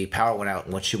 God, the power went out,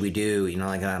 what should we do,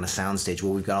 like on a soundstage,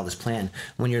 well, we've got all this plan.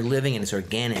 When you're living and it's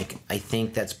organic, I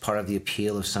think that's part of the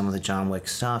appeal of some of the John Wick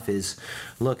stuff is,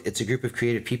 look, it's a group of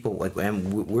creative people,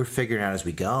 and we're figuring out as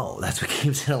we go. That's what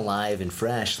keeps it alive and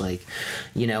fresh.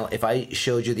 If I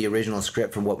showed you the original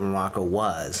script from what Morocco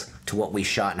was to what we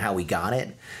shot and how we got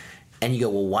it, and you go,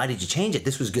 well, why did you change it?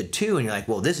 This was good too. And you're like,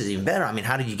 well, this is even better. I mean,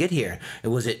 how did you get here?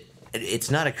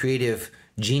 It's not a creative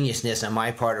geniusness on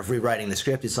my part of rewriting the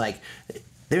script. It's like,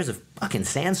 there's a fucking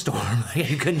sandstorm.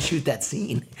 You couldn't shoot that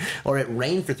scene. Or it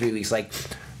rained for 3 weeks. Like,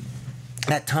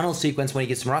 that tunnel sequence when he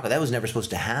gets to Morocco, that was never supposed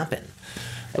to happen.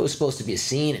 It was supposed to be a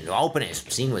scene, and open a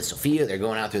scene with Sophia. They're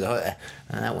going out through the...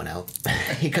 that went out.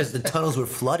 Because the tunnels were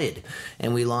flooded,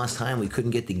 and we lost time. We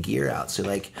couldn't get the gear out. So,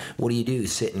 what do you do?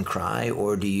 Sit and cry?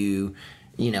 Or do you...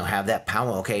 have that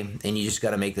power, okay, and you just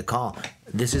got to make the call.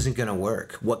 This isn't going to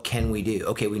work. What can we do?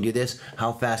 Okay, we can do this.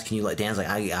 How fast can you let Dan's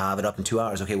I'll have it up in 2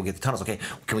 hours. Okay, we'll get the tunnels. Okay,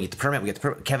 can we get the permit? We get the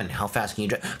permit. Kevin, how fast can you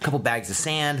drive? A couple bags of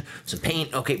sand, some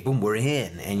paint. Okay, boom, we're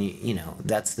in. And,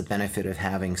 that's the benefit of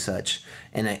having such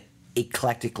an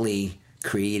eclectically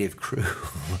creative crew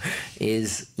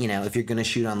is, if you're going to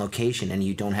shoot on location and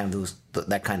you don't have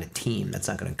that kind of team, that's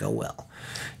not going to go well.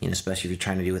 Especially if you're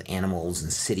trying to do with animals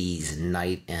and cities and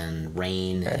night and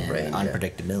rain and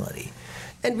unpredictability. Yeah.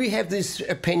 And we have this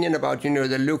opinion about,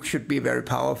 the look should be very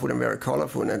powerful and very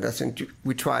colorful, and I think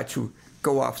we try to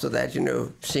go after that,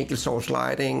 single source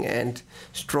lighting and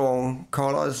strong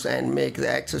colors and make the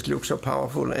actors look so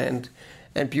powerful and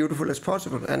beautiful as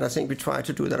possible. And I think we try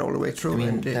to do that all the way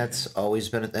through. That's always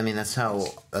been,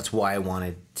 that's why I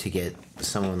wanted to get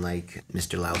someone like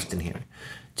Mr. Louston here.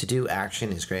 To do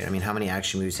action is great. How many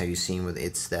action movies have you seen with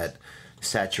it's that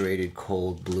saturated,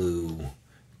 cold blue,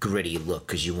 gritty look?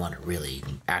 Because you want it really,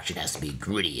 action has to be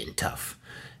gritty and tough.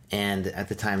 And at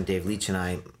the time, Dave Leitch and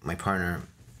I, my partner,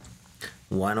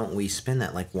 why don't we spin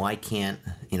that? Why can't,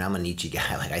 I'm a Nietzsche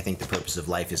guy. I think the purpose of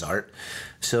life is art.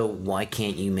 So why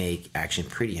can't you make action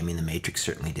pretty? The Matrix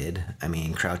certainly did.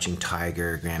 Crouching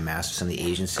Tiger, Grandmaster, some of the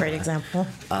Asian stuff. Great example.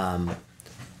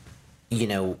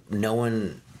 No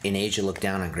one in Asia looked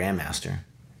down on Grandmaster.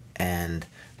 And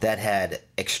that had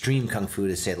extreme kung fu,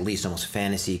 to say at least, almost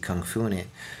fantasy kung fu in it,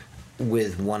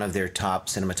 with one of their top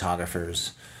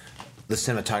cinematographers. The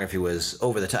cinematography was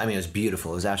over the top. It was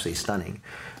beautiful. It was absolutely stunning.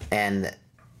 And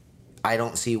I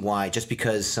don't see why, just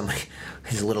because somebody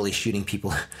is literally shooting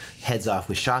people heads off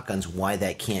with shotguns, why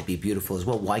that can't be beautiful as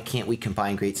well. Why can't we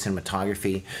combine great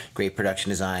cinematography, great production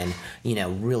design,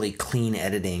 really clean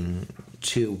editing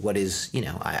to what is,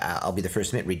 I'll be the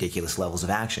first to admit, ridiculous levels of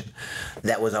action.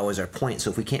 That was always our point. So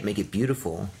if we can't make it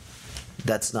beautiful,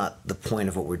 that's not the point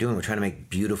of what we're doing. We're trying to make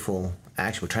beautiful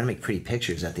action. We're trying to make pretty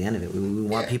pictures at the end of it. We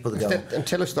want people to go... And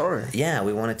tell a story. Yeah,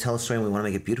 we want to tell a story and we want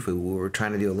to make it beautiful. We're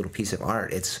trying to do a little piece of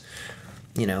art. It's,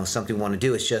 something we want to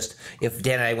do. It's just, if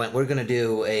Dan and I went, we're going to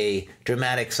do a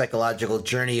dramatic psychological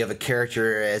journey of a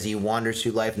character as he wanders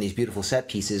through life in these beautiful set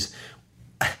pieces,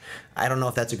 I don't know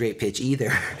if that's a great pitch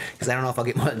either, because I don't know if I'll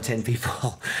get more than 10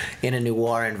 people in a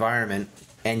noir environment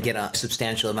and get a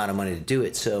substantial amount of money to do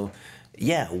it. So...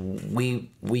 yeah,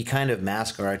 we kind of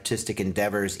mask our artistic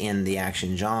endeavors in the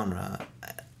action genre.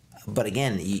 But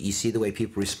again, you see the way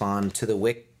people respond to the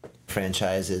Wick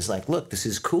franchise is look, this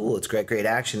is cool, it's great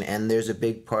action, and there's a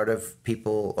big part of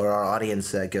people or our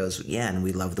audience that goes, yeah, and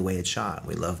we love the way it's shot,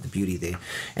 we love the beauty,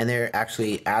 and they're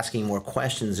actually asking more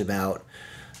questions about,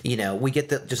 we get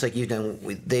just like you've done,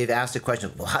 they've asked a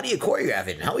question, well, how do you choreograph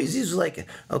it? And how easy is it?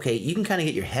 Okay, you can kind of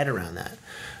get your head around that.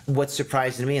 What's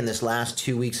surprising to me in this last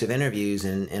 2 weeks of interviews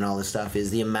and all this stuff is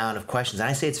the amount of questions. And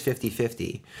I say it's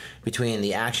 50-50 between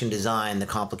the action design, the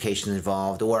complications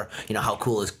involved, or, how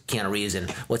cool is Keanu Reeves and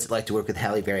what's it like to work with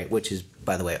Halle Berry, which is,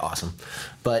 by the way, awesome.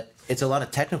 But it's a lot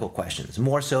of technical questions,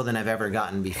 more so than I've ever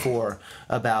gotten before,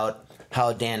 about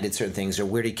how Dan did certain things, or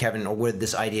where did Kevin, or where did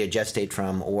this idea gestate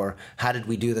from, or how did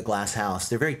we do the glass house?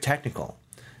 They're very technical.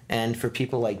 And for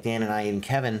people like Dan and I and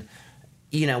Kevin,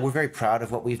 we're very proud of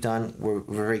what we've done. We're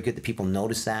very good that people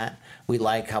notice that. We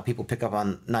like how people pick up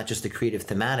on not just the creative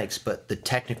thematics, but the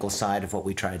technical side of what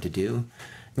we tried to do.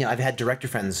 I've had director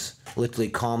friends literally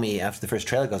call me after the first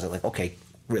trailer goes, okay,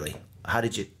 really? How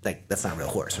did you, like, that's not a real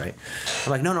horse, right?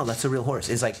 I'm like, no, that's a real horse.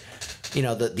 It's like, you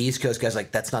know, the East Coast guys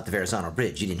like, that's not the Verrazano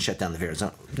Bridge. You didn't shut down the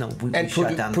Verrazano. No, we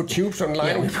shut down. Put tubes on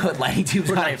lighting. Yeah, we put lighting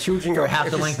tubes on it for half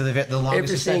the length of the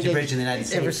longest suspension bridge in the United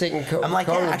States. I'm like,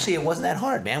 yeah, actually, it wasn't that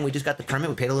hard, man. We just got the permit.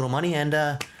 We paid a little money, and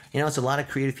you know, it's a lot of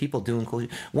creative people doing cool.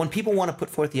 When people want to put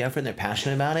forth the effort and they're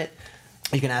passionate about it,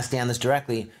 you can ask Dan this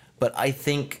directly. But I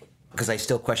think, because I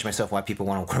still question myself why people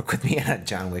want to work with me in a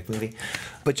John Wick movie,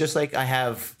 but just like I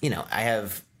have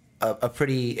a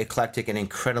pretty eclectic and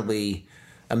incredibly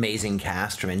amazing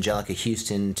cast, from Angelica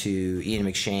Houston to Ian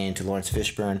McShane to Lawrence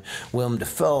Fishburne, Willem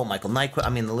Dafoe, Michael Nyqvist. I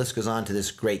mean, the list goes on to this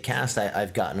great cast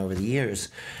I've gotten over the years.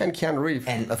 And Keanu Reeves.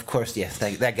 And of course, yes,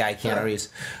 that guy, Keanu Reeves.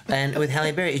 And with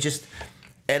Halle Berry, it just...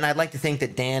 And I'd like to think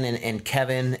that Dan and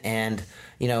Kevin and,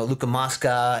 you know, Luca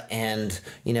Mosca and,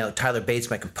 you know, Tyler Bates,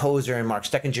 my composer, and Mark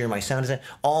Steckinger, my sound designer,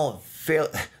 all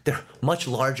they're much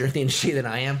larger in the industry than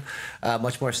I am,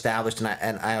 much more established,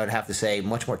 and I would have to say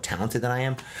much more talented than I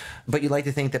am. But you'd like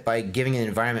to think that by giving an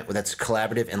environment that's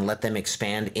collaborative and let them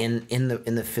expand in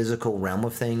the physical realm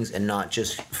of things and not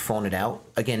just phone it out.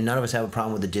 Again, none of us have a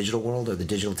problem with the digital world or the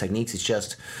digital techniques. It's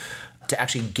just to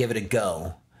actually give it a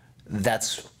go.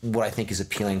 That's what I think is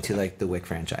appealing to, like, the Wick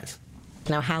franchise.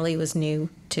 Now, Halle was new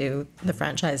to the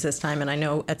franchise this time, and I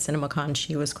know at CinemaCon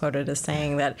she was quoted as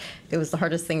saying that it was the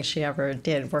hardest thing she ever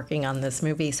did working on this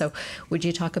movie. So would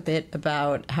you talk a bit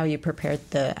about how you prepared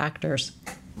the actors?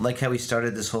 Like how we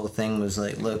started this whole thing was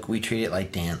like, look, we treat it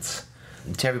like dance.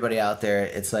 To everybody out there,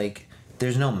 it's like,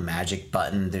 there's no magic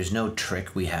button. There's no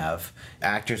trick we have.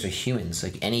 Actors are humans.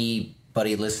 Like,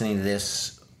 anybody listening to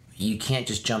this, you can't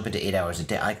just jump into 8 hours a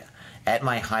day. At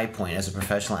my high point as a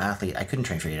professional athlete, I couldn't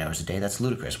train for 8 hours a day. That's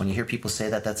ludicrous. When you hear people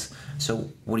say that, that's... So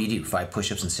what do? 5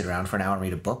 push-ups and sit around for an hour and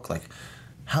read a book? Like,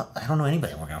 I don't know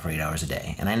anybody that work out for 8 hours a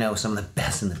day. And I know some of the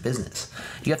best in the business.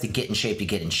 You have to get in shape to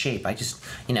get in shape. I just,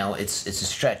 you know, it's a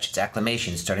stretch. It's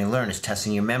acclimation. It's starting to learn. It's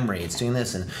testing your memory. It's doing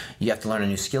this. And you have to learn a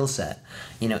new skill set.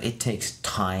 You know, it takes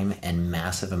time and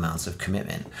massive amounts of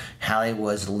commitment. Halle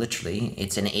was literally,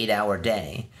 it's an 8-hour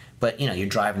day. But, you know, you're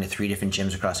driving to 3 different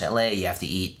gyms across LA. You have to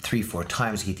eat 3-4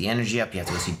 times to keep the energy up. You have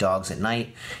to go see dogs at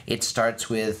night. It starts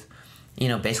with, you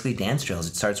know, basically dance drills.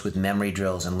 It starts with memory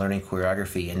drills and learning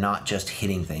choreography and not just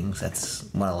hitting things.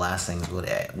 That's one of the last things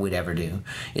we'd ever do.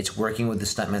 It's working with the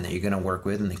stuntmen that you're going to work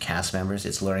with and the cast members.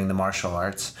 It's learning the martial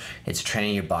arts. It's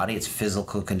training your body. It's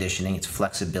physical conditioning. It's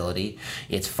flexibility.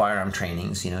 It's firearm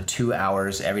trainings. You know, 2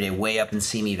 hours every day, way up in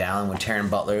Simi Valley with Taron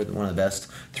Butler, one of the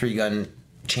best 3-gun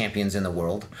champions in the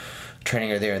world,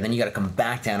 training her there. And then you got to come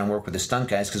back down and work with the stunt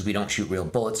guys because we don't shoot real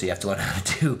bullets, so you have to learn how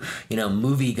to do, you know,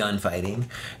 movie gunfighting.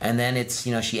 And then it's,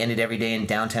 you know, she ended every day in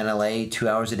downtown LA, 2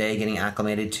 hours a day, getting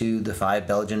acclimated to the 5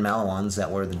 Belgian Malinois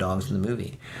that were the dogs in the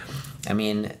movie. I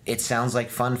mean, it sounds like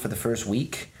fun for the first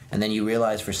week, and then you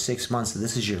realize for 6 months that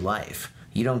this is your life.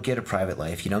 You don't get a private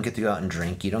life. You don't get to go out and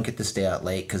drink. You don't get to stay out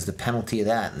late, because the penalty of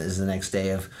that is the next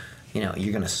day of, you know,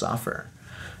 you're going to suffer.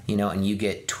 You know, and you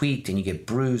get tweaked and you get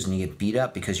bruised and you get beat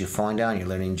up because you're falling down, you're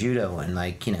learning judo, and,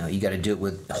 like, you know, you got to do it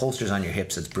with holsters on your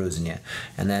hips that's bruising you.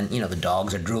 And then, you know, the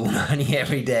dogs are drooling on you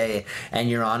every day, and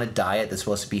you're on a diet that's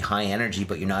supposed to be high energy,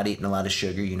 but you're not eating a lot of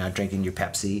sugar, you're not drinking your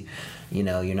Pepsi, you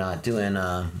know, you're not doing,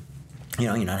 you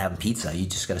know, you're not having pizza, you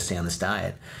just got to stay on this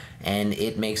diet. And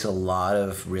it makes a lot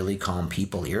of really calm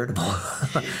people irritable.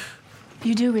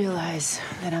 You do realize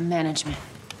that I'm management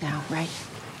now, right?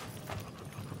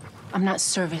 I'm not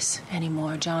service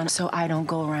anymore, John, so I don't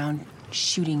go around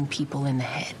shooting people in the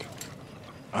head.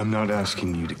 I'm not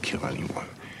asking you to kill anyone.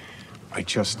 I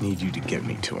just need you to get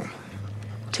me to him.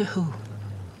 To who?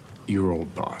 Your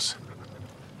old boss.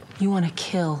 You want to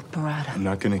kill Barada? I'm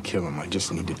not gonna kill him, I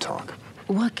just need to talk.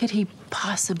 What could he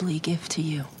possibly give to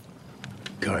you?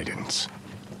 Guidance.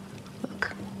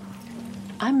 Look,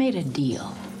 I made a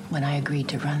deal when I agreed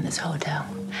to run this hotel.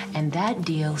 And that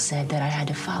deal said that I had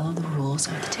to follow the rules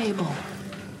of the table.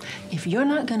 If you're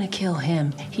not gonna kill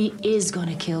him, he is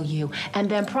gonna kill you. And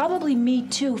then probably me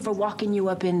too for walking you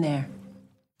up in there.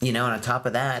 You know, and on top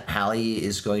of that, Halle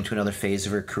is going to another phase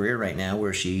of her career right now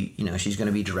where she, you know, she's going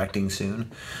to be directing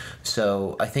soon.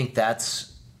 So I think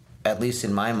that's, at least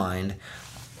in my mind,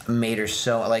 made her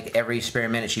so, like, every spare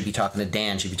minute she'd be talking to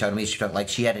Dan, she'd be talking to me, she'd talk, like,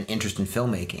 she had an interest in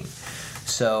filmmaking.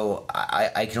 So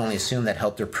I can only assume that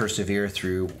helped her persevere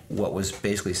through what was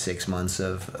basically 6 months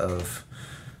of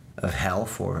hell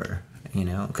for her, you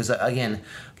know? Because, again,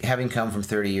 having come from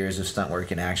 30 years of stunt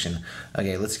work and action,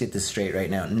 okay, let's get this straight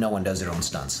right now. No one does their own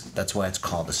stunts. That's why it's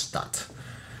called a stunt.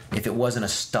 If it wasn't a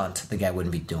stunt, the guy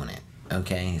wouldn't be doing it,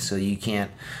 okay? So you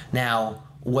can't... Now,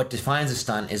 what defines a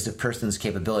stunt is the person's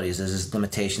capabilities. Does his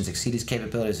limitations exceed his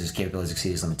capabilities? Does his capabilities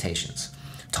exceed his limitations?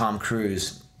 Tom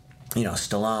Cruise,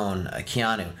 Stallone,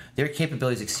 Keanu, their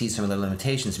capabilities exceed some of their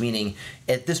limitations, meaning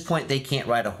at this point they can't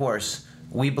ride a horse.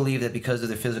 We believe that because of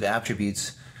their physical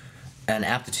attributes and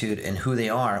aptitude and who they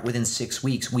are, within 6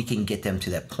 weeks we can get them to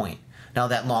that point. Now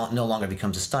that no longer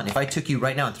becomes a stunt. If I took you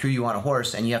right now and threw you on a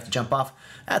horse and you have to jump off,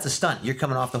 that's a stunt. You're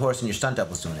coming off the horse and your stunt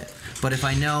double's doing it. But if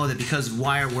I know that because of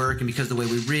wire work and because of the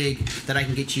way we rig, that I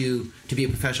can get you to be a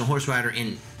professional horse rider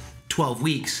in 12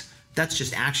 weeks, that's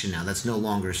just action now. That's no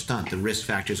longer a stunt. The risk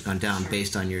factor's gone down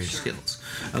based on your skills.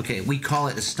 Okay, we call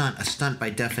it a stunt. A stunt by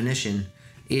definition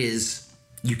is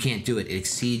you can't do it. It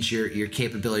exceeds your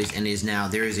capabilities and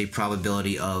there is a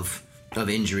probability of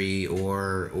injury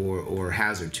or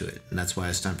hazard to it, and that's why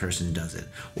a stunt person does it.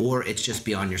 Or it's just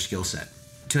beyond your skill set.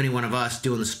 To any one of us,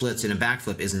 doing the splits in a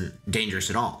backflip isn't dangerous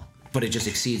at all, but it just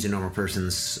exceeds a normal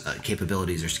person's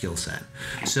capabilities or skill set.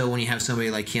 So when you have somebody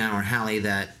like Keanu or Halle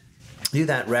that do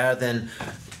that, rather than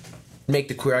make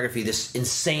the choreography this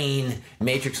insane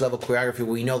Matrix level choreography where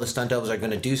we know the stunt doubles are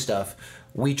going to do stuff,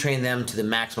 we train them to the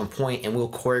maximum point and we'll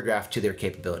choreograph to their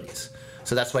capabilities.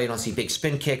 So that's why you don't see big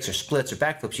spin kicks or splits or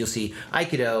backflips. You'll see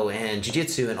Aikido and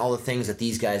Jiu-Jitsu and all the things that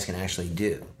these guys can actually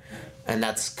do. And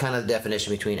that's kind of the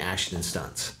definition between action and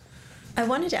stunts. I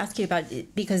wanted to ask you about,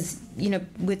 because,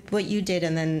 with what you did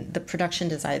and then the production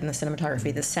design and the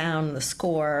cinematography, the sound, the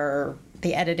score,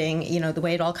 the editing, the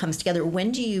way it all comes together,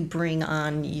 when do you bring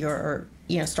on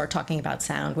start talking about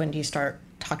sound? When do you start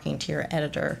talking to your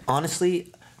editor?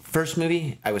 Honestly, first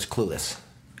movie, I was clueless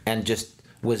and just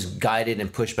was guided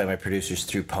and pushed by my producers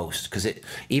through post, because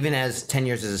even as 10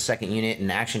 years as a second unit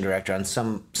and action director on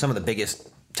some of the biggest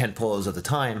tentpoles of the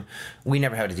time, we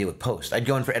never had to deal with post. I'd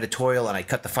go in for editorial and I'd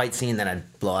cut the fight scene, then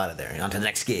I'd blow out of there on to the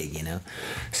next gig.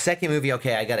 Second movie,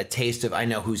 okay, I got a taste of, I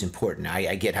know who's important,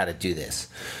 I get how to do this.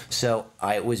 So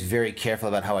I was very careful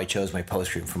about how I chose my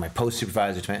post crew, from my post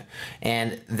supervisor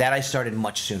and that I started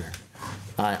much sooner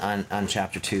on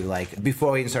chapter 2. Like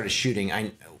before we even started shooting,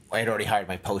 I had already hired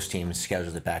my post team and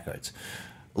scheduled it backwards.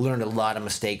 Learned a lot of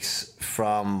mistakes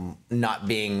from not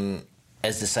being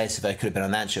as decisive as I could have been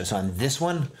on that show. So on this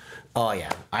one, oh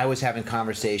yeah, I was having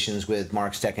conversations with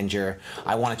Mark Steckinger.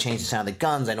 I want to change the sound of the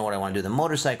guns. I know what I want to do with the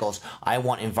motorcycles. I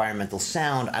want environmental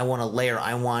sound. I want a layer.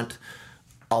 I want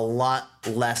a lot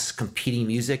less competing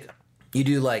music. You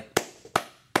do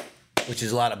which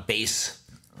is a lot of bass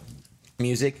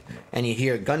music, and you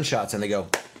hear gunshots and they go.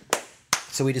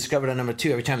 So we discovered on number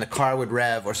 2, every time the car would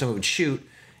rev or someone would shoot,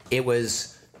 it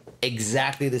was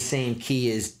exactly the same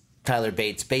key as Tyler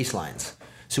Bates' bass lines.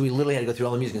 So we literally had to go through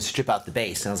all the music and strip out the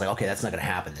bass. And I was like, okay, that's not going to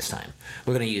happen this time.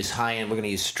 We're going to use high end, we're going to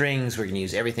use strings, we're going to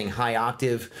use everything high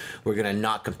octave. We're going to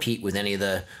not compete with any of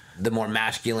the more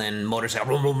masculine motorcycle,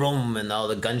 boom, boom, boom, and all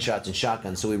the gunshots and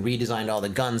shotguns. So we redesigned all the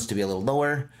guns to be a little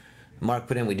lower. Mark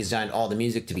put in, we designed all the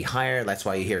music to be higher. That's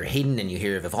why you hear Hayden and you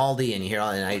hear Vivaldi and you hear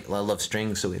and I love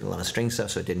strings, so we had a lot of string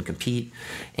stuff so it didn't compete.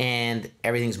 And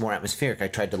everything's more atmospheric. I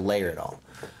tried to layer it all.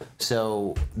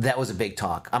 So that was a big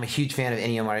talk. I'm a huge fan of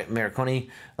Ennio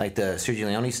Morricone, like the Sergio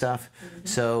Leone stuff. Mm-hmm.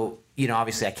 So,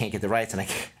 obviously I can't get the rights and I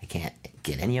can't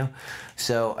get Ennio.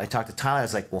 So I talked to Tyler. I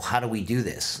was like, well, how do we do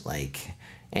this?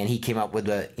 And he came up with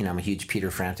I'm a huge Peter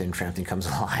Frampton Comes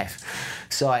Alive.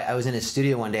 So I was in his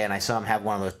studio one day and I saw him have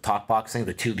one of those talk box things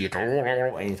with 2 guitars,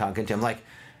 and he's talking to him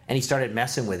and he started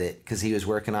messing with it because he was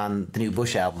working on the new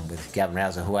Bush album with Gavin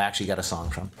Rousseau, who I actually got a song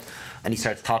from. And he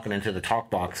starts talking into the talk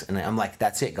box, and I'm like,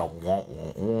 that's it, go, wah,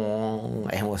 wah, wah.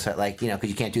 And we'll start because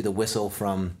you can't do the whistle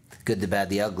from Good, the Bad,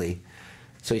 the Ugly.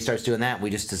 So he starts doing that. We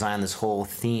just designed this whole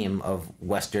theme of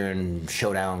Western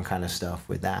showdown kind of stuff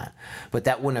with that. But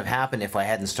that wouldn't have happened if I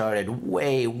hadn't started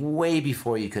way, way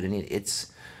before you could have needed it.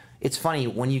 It's funny,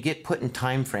 when you get put in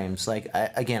time frames,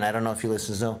 I don't know if your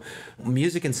listeners know,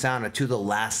 music and sound are 2 of the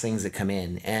last things that come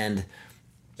in. And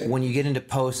when you get into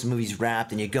post, the movie's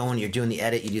wrapped, and you go and you're doing the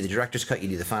edit, you do the director's cut, you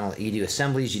do the final, you do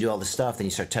assemblies, you do all this stuff, then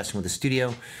you start testing with the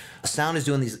studio. Sound is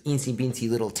doing these eensy-beensy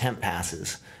little temp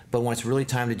passes. But when it's really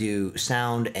time to do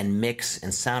sound and mix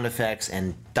and sound effects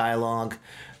and dialogue,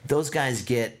 those guys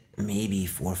get maybe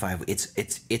 4 or 5.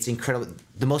 It's incredible.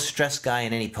 The most stressed guy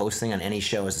in any post thing on any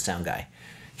show is the sound guy.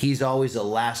 He's always the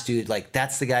last dude.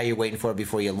 That's the guy you're waiting for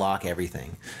before you lock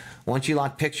everything. Once you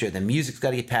lock picture, the music's got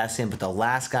to get passed in, but the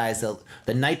last guys,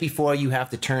 the night before you have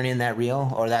to turn in that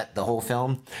reel or the whole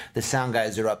film, the sound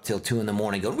guys are up till 2 in the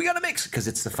morning going, we got to mix, because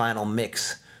it's the final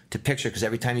mix to picture, because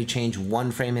every time you change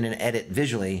one frame in an edit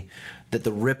visually, that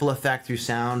the ripple effect through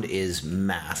sound is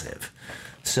massive.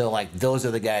 So those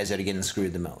are the guys that are getting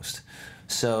screwed the most.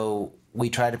 So we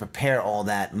try to prepare all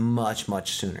that much,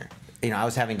 much sooner. I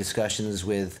was having discussions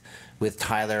with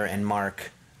Tyler and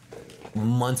Mark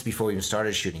months before we even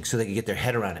started shooting so they could get their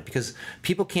head around it. Because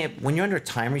people can't, when you're under a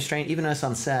time restraint, even us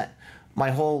on set,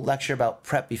 my whole lecture about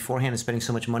prep beforehand and spending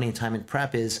so much money and time in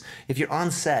prep is if you're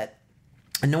on set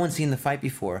and no one's seen the fight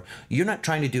before, you're not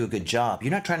trying to do a good job.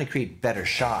 You're not trying to create better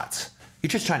shots. You're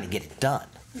just trying to get it done.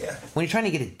 Yeah. When you're trying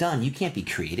to get it done, you can't be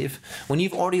creative. When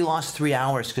you've already lost 3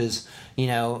 hours because,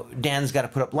 Dan's got to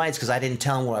put up lights because I didn't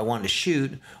tell him what I wanted to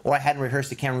shoot, or I hadn't rehearsed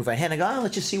the camera move ahead, and I go,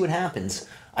 let's just see what happens.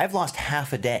 I've lost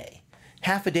half a day.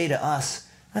 Half a day to us,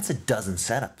 that's a dozen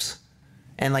setups.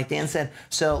 And like Dan said,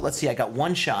 so let's see, I got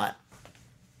one shot.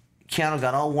 Keanu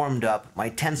got all warmed up. My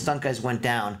 10 stunt guys went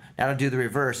down. Now to do the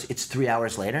reverse, it's 3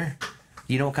 hours later.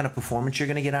 You know what kind of performance you're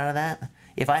going to get out of that?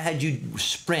 If I had you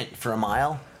sprint for a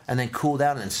mile and then cool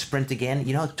down and then sprint again,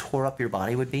 you know how tore up your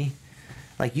body would be?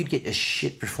 Like, you'd get a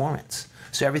shit performance.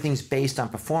 So everything's based on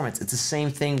performance. It's the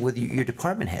same thing with your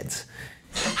department heads.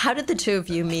 How did the two of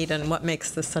you meet, and what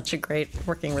makes this such a great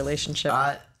working relationship?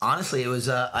 Honestly, it was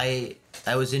I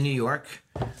was in New York.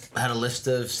 I had a list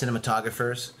of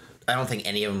cinematographers. I don't think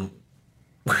any of them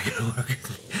were going to work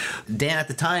with me. Dan, at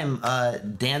the time,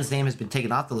 Dan's name has been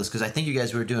taken off the list because I think you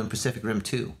guys were doing Pacific Rim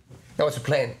 2. That was the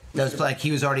plan. That was like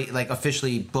he was already like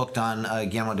officially booked on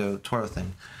Guillermo del Toro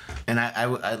thing, and I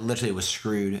literally was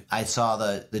screwed. I saw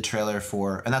the trailer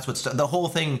for, and that's what the whole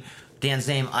thing. Dan's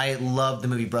name. I loved the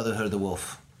movie Brotherhood of the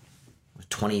Wolf,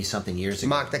 20-something years ago.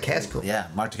 Mark Dacascos. Yeah,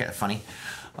 Mark Dacascos. Funny.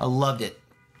 I loved it.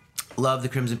 Loved the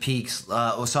Crimson Peaks.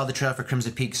 Saw the trailer for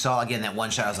Crimson Peaks. Saw again that one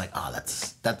shot. I was like, oh,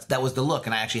 that was the look.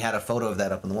 And I actually had a photo of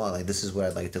that up on the wall. Like, this is what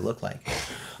I'd like it to look like.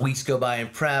 Weeks go by in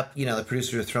prep. The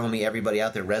producers were throwing me everybody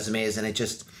out their resumes, and it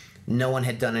just no one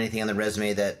had done anything on the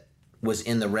resume that was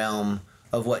in the realm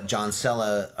of what John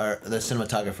Sella, the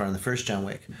cinematographer on the first John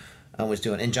Wick, was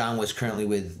doing. And John was currently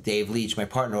with Dave Leitch, my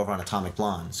partner, over on Atomic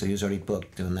Blonde. So he was already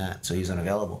booked doing that. So he was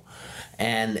unavailable.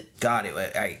 And God,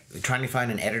 trying to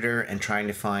find an editor and trying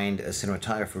to find a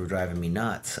cinematographer were driving me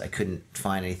nuts. I couldn't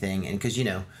find anything. And because,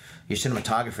 your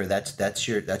cinematographer, that's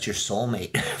your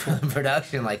soulmate for the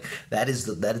production. Like, that's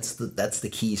the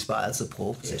key spot. That's the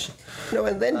pole position. No,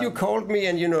 and then you called me,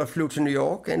 and I flew to New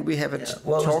York, and we have talked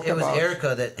about. It was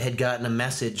Erica that had gotten a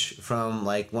message from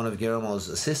like one of Guillermo's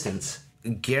assistants.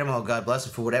 Guillermo, God bless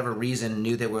him, for whatever reason,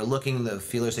 knew that we're looking. The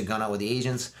feelers had gone out with the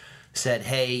agents. Said,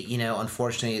 hey,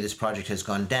 unfortunately, this project has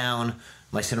gone down.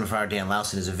 My cinematographer, Dan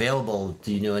Lawson, is available.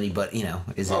 Do you know anybody,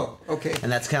 is it? Oh, okay.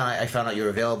 And that's kind of, I found out you were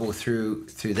available through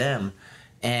them.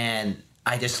 And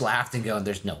I just laughed and go,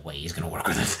 there's no way he's going to work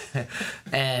with us.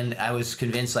 And I was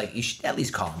convinced, like, you should at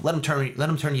least call him. Let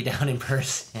him turn you down in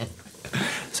person.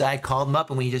 So I called him up,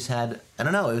 and we just had, I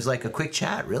don't know, it was like a quick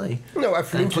chat, really. No, I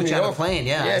flew to New York. On a plane,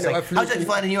 yeah. Yeah, I flew to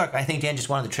fly to New York. I think Dan just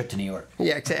wanted the trip to New York.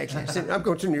 Yeah, exactly. So I'm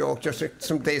going to New York just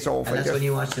some days off. And that's when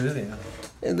you watched the movie.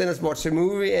 And then I watched the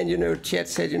movie, and, Chad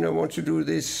said, want to do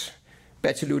this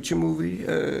Bertolucci movie.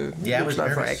 Yeah, it was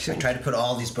like for nervous. action. I tried to put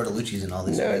all these Bertoluccis in all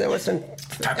this. No, that wasn't.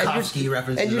 Tarkovsky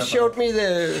references. And you showed me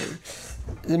the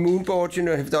moon board,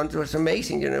 have done. It was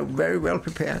amazing, very well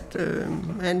prepared.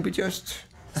 And we just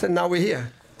said, now we're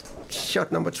here.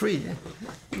 Shot number 3.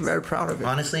 Very proud of it.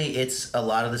 Honestly, it's a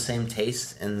lot of the same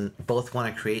taste, and both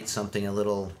want to create something a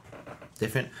little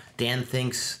different. Dan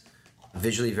thinks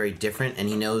visually very different, and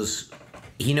he knows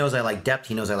I like depth,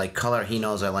 he knows I like color, he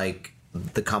knows I like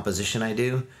the composition I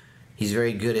do. He's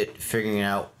very good at figuring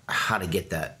out how to get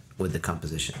that with the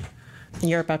composition.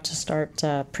 You're about to start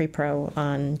pre-pro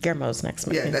on Guillermo's next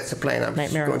movie. Yeah, that's the plan. I'm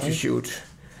going to shoot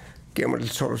Guillermo del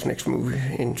Toro's next movie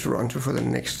in Toronto for the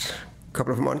next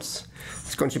couple of months.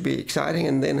 It's going to be exciting,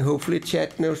 and then hopefully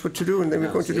Chad knows what to do, and then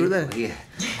we're going to do that. Yeah.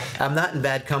 I'm not in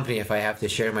bad company if I have to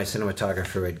share my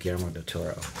cinematographer with Guillermo del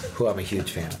Toro, who I'm a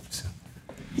huge fan of. So.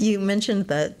 You mentioned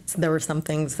that there were some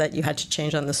things that you had to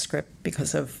change on the script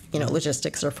because of,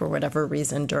 logistics or for whatever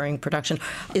reason during production.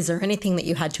 Is there anything that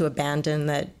you had to abandon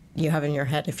that you have in your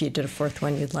head if you did a fourth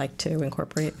one you'd like to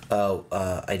incorporate?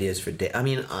 Ideas for day. I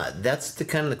mean, that's the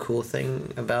kind of the cool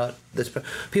thing about this.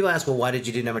 People ask, well, why did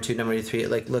you do number 2, number 3?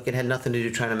 Like, look, it had nothing to do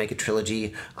trying to make a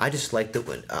trilogy. I just liked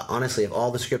the honestly, of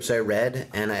all the scripts I read,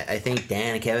 and I think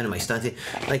Dan and Kevin and my stunt team,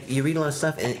 like, you read a lot of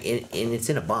stuff and it's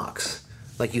in a box.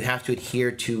 Like, you have to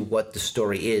adhere to what the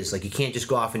story is. Like, you can't just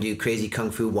go off and do crazy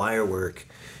kung fu wire work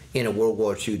in a World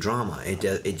War II drama.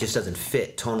 It just doesn't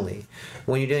fit tonally.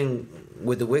 When you're doing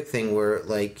with the Wick thing, where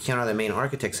like Keanu are the main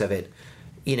architects of it,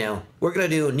 we're gonna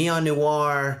do neon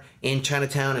noir in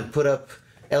Chinatown and put up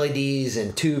LEDs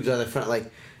and tubes on the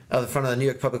front, of the New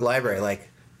York Public Library. Like,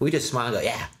 we just smile and go,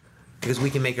 yeah, because we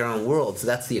can make our own world. So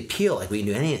that's the appeal. Like, we can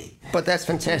do anything. But that's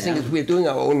fantastic, because we're doing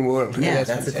our own world. Yeah,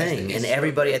 that's the thing. And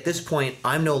everybody at this point,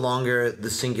 I'm no longer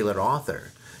the singular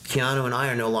author. Keanu and I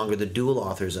are no longer the dual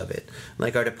authors of it.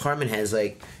 Like, our department has,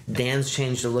 like, Dan's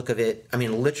changed the look of it. I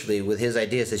mean, literally, with his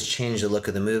ideas, has changed the look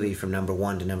of the movie from number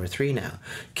 1 to number 3 now.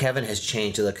 Kevin has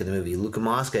changed the look of the movie. Luca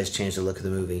Mosca has changed the look of the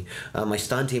movie. My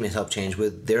stunt team has helped change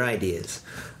with their ideas.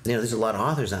 You know, there's a lot of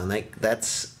authors on. Like,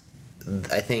 that's,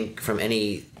 I think, from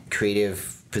any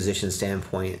creative position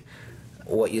standpoint,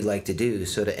 what you'd like to do.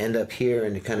 So to end up here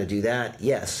and to kind of do that,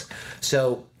 yes.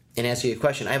 So, in answer to your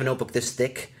question, I have a notebook this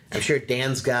thick. I'm sure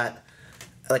Dan's got,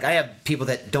 like, I have people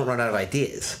that don't run out of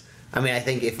ideas. I mean, I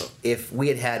think if we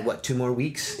had 2 more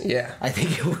weeks? Yeah. I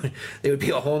think it would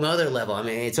be a whole nother level. I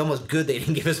mean, it's almost good they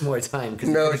didn't give us more time.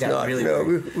 No, it's not. Really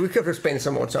we could have spent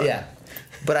some more time. Yeah.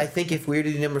 But I think if we were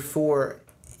to do number 4,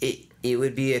 it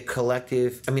would be a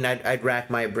collective. I mean, I'd rack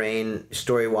my brain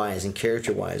story-wise and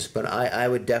character-wise, but I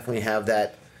would definitely have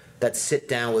that sit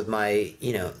down with my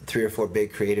 3 or 4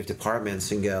 big creative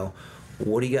departments and go,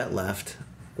 what do you got left?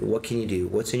 What can you do?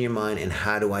 What's in your mind, and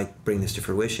how do I bring this to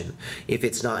fruition? If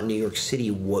it's not New York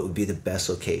City, what would be the best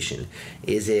location?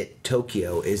 Is it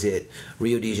Tokyo? Is it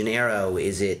Rio de Janeiro?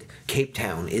 Is it Cape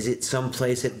Town? Is it some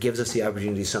place that gives us the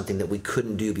opportunity to do something that we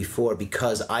couldn't do before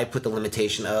because I put the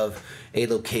limitation of a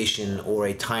location or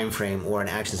a time frame or an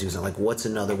action sequence? Like, what's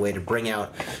another way to bring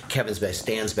out Kevin's best,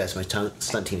 Dan's best, my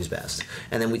stunt team's best?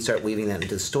 And then we'd start weaving that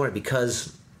into the story,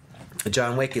 because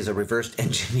John Wick is a reverse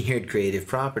engineered creative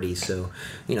property, so,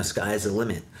 sky's the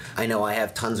limit. I know I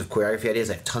have tons of choreography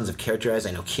ideas, I have tons of character ideas,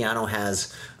 I know Keanu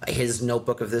has his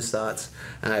notebook of his thoughts,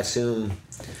 and I assume,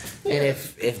 and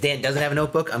if Dan doesn't have a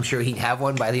notebook, I'm sure he'd have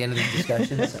one by the end of the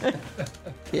discussion. So.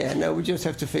 Yeah, no, we just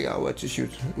have to figure out what to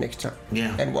shoot next time.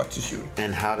 Yeah. And what to shoot.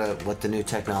 And what the new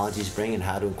technologies bring and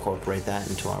how to incorporate that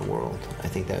into our world. I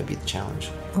think that would be the challenge.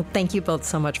 Well, thank you both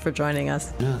so much for joining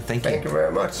us. No, thank you. Thank you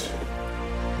very much.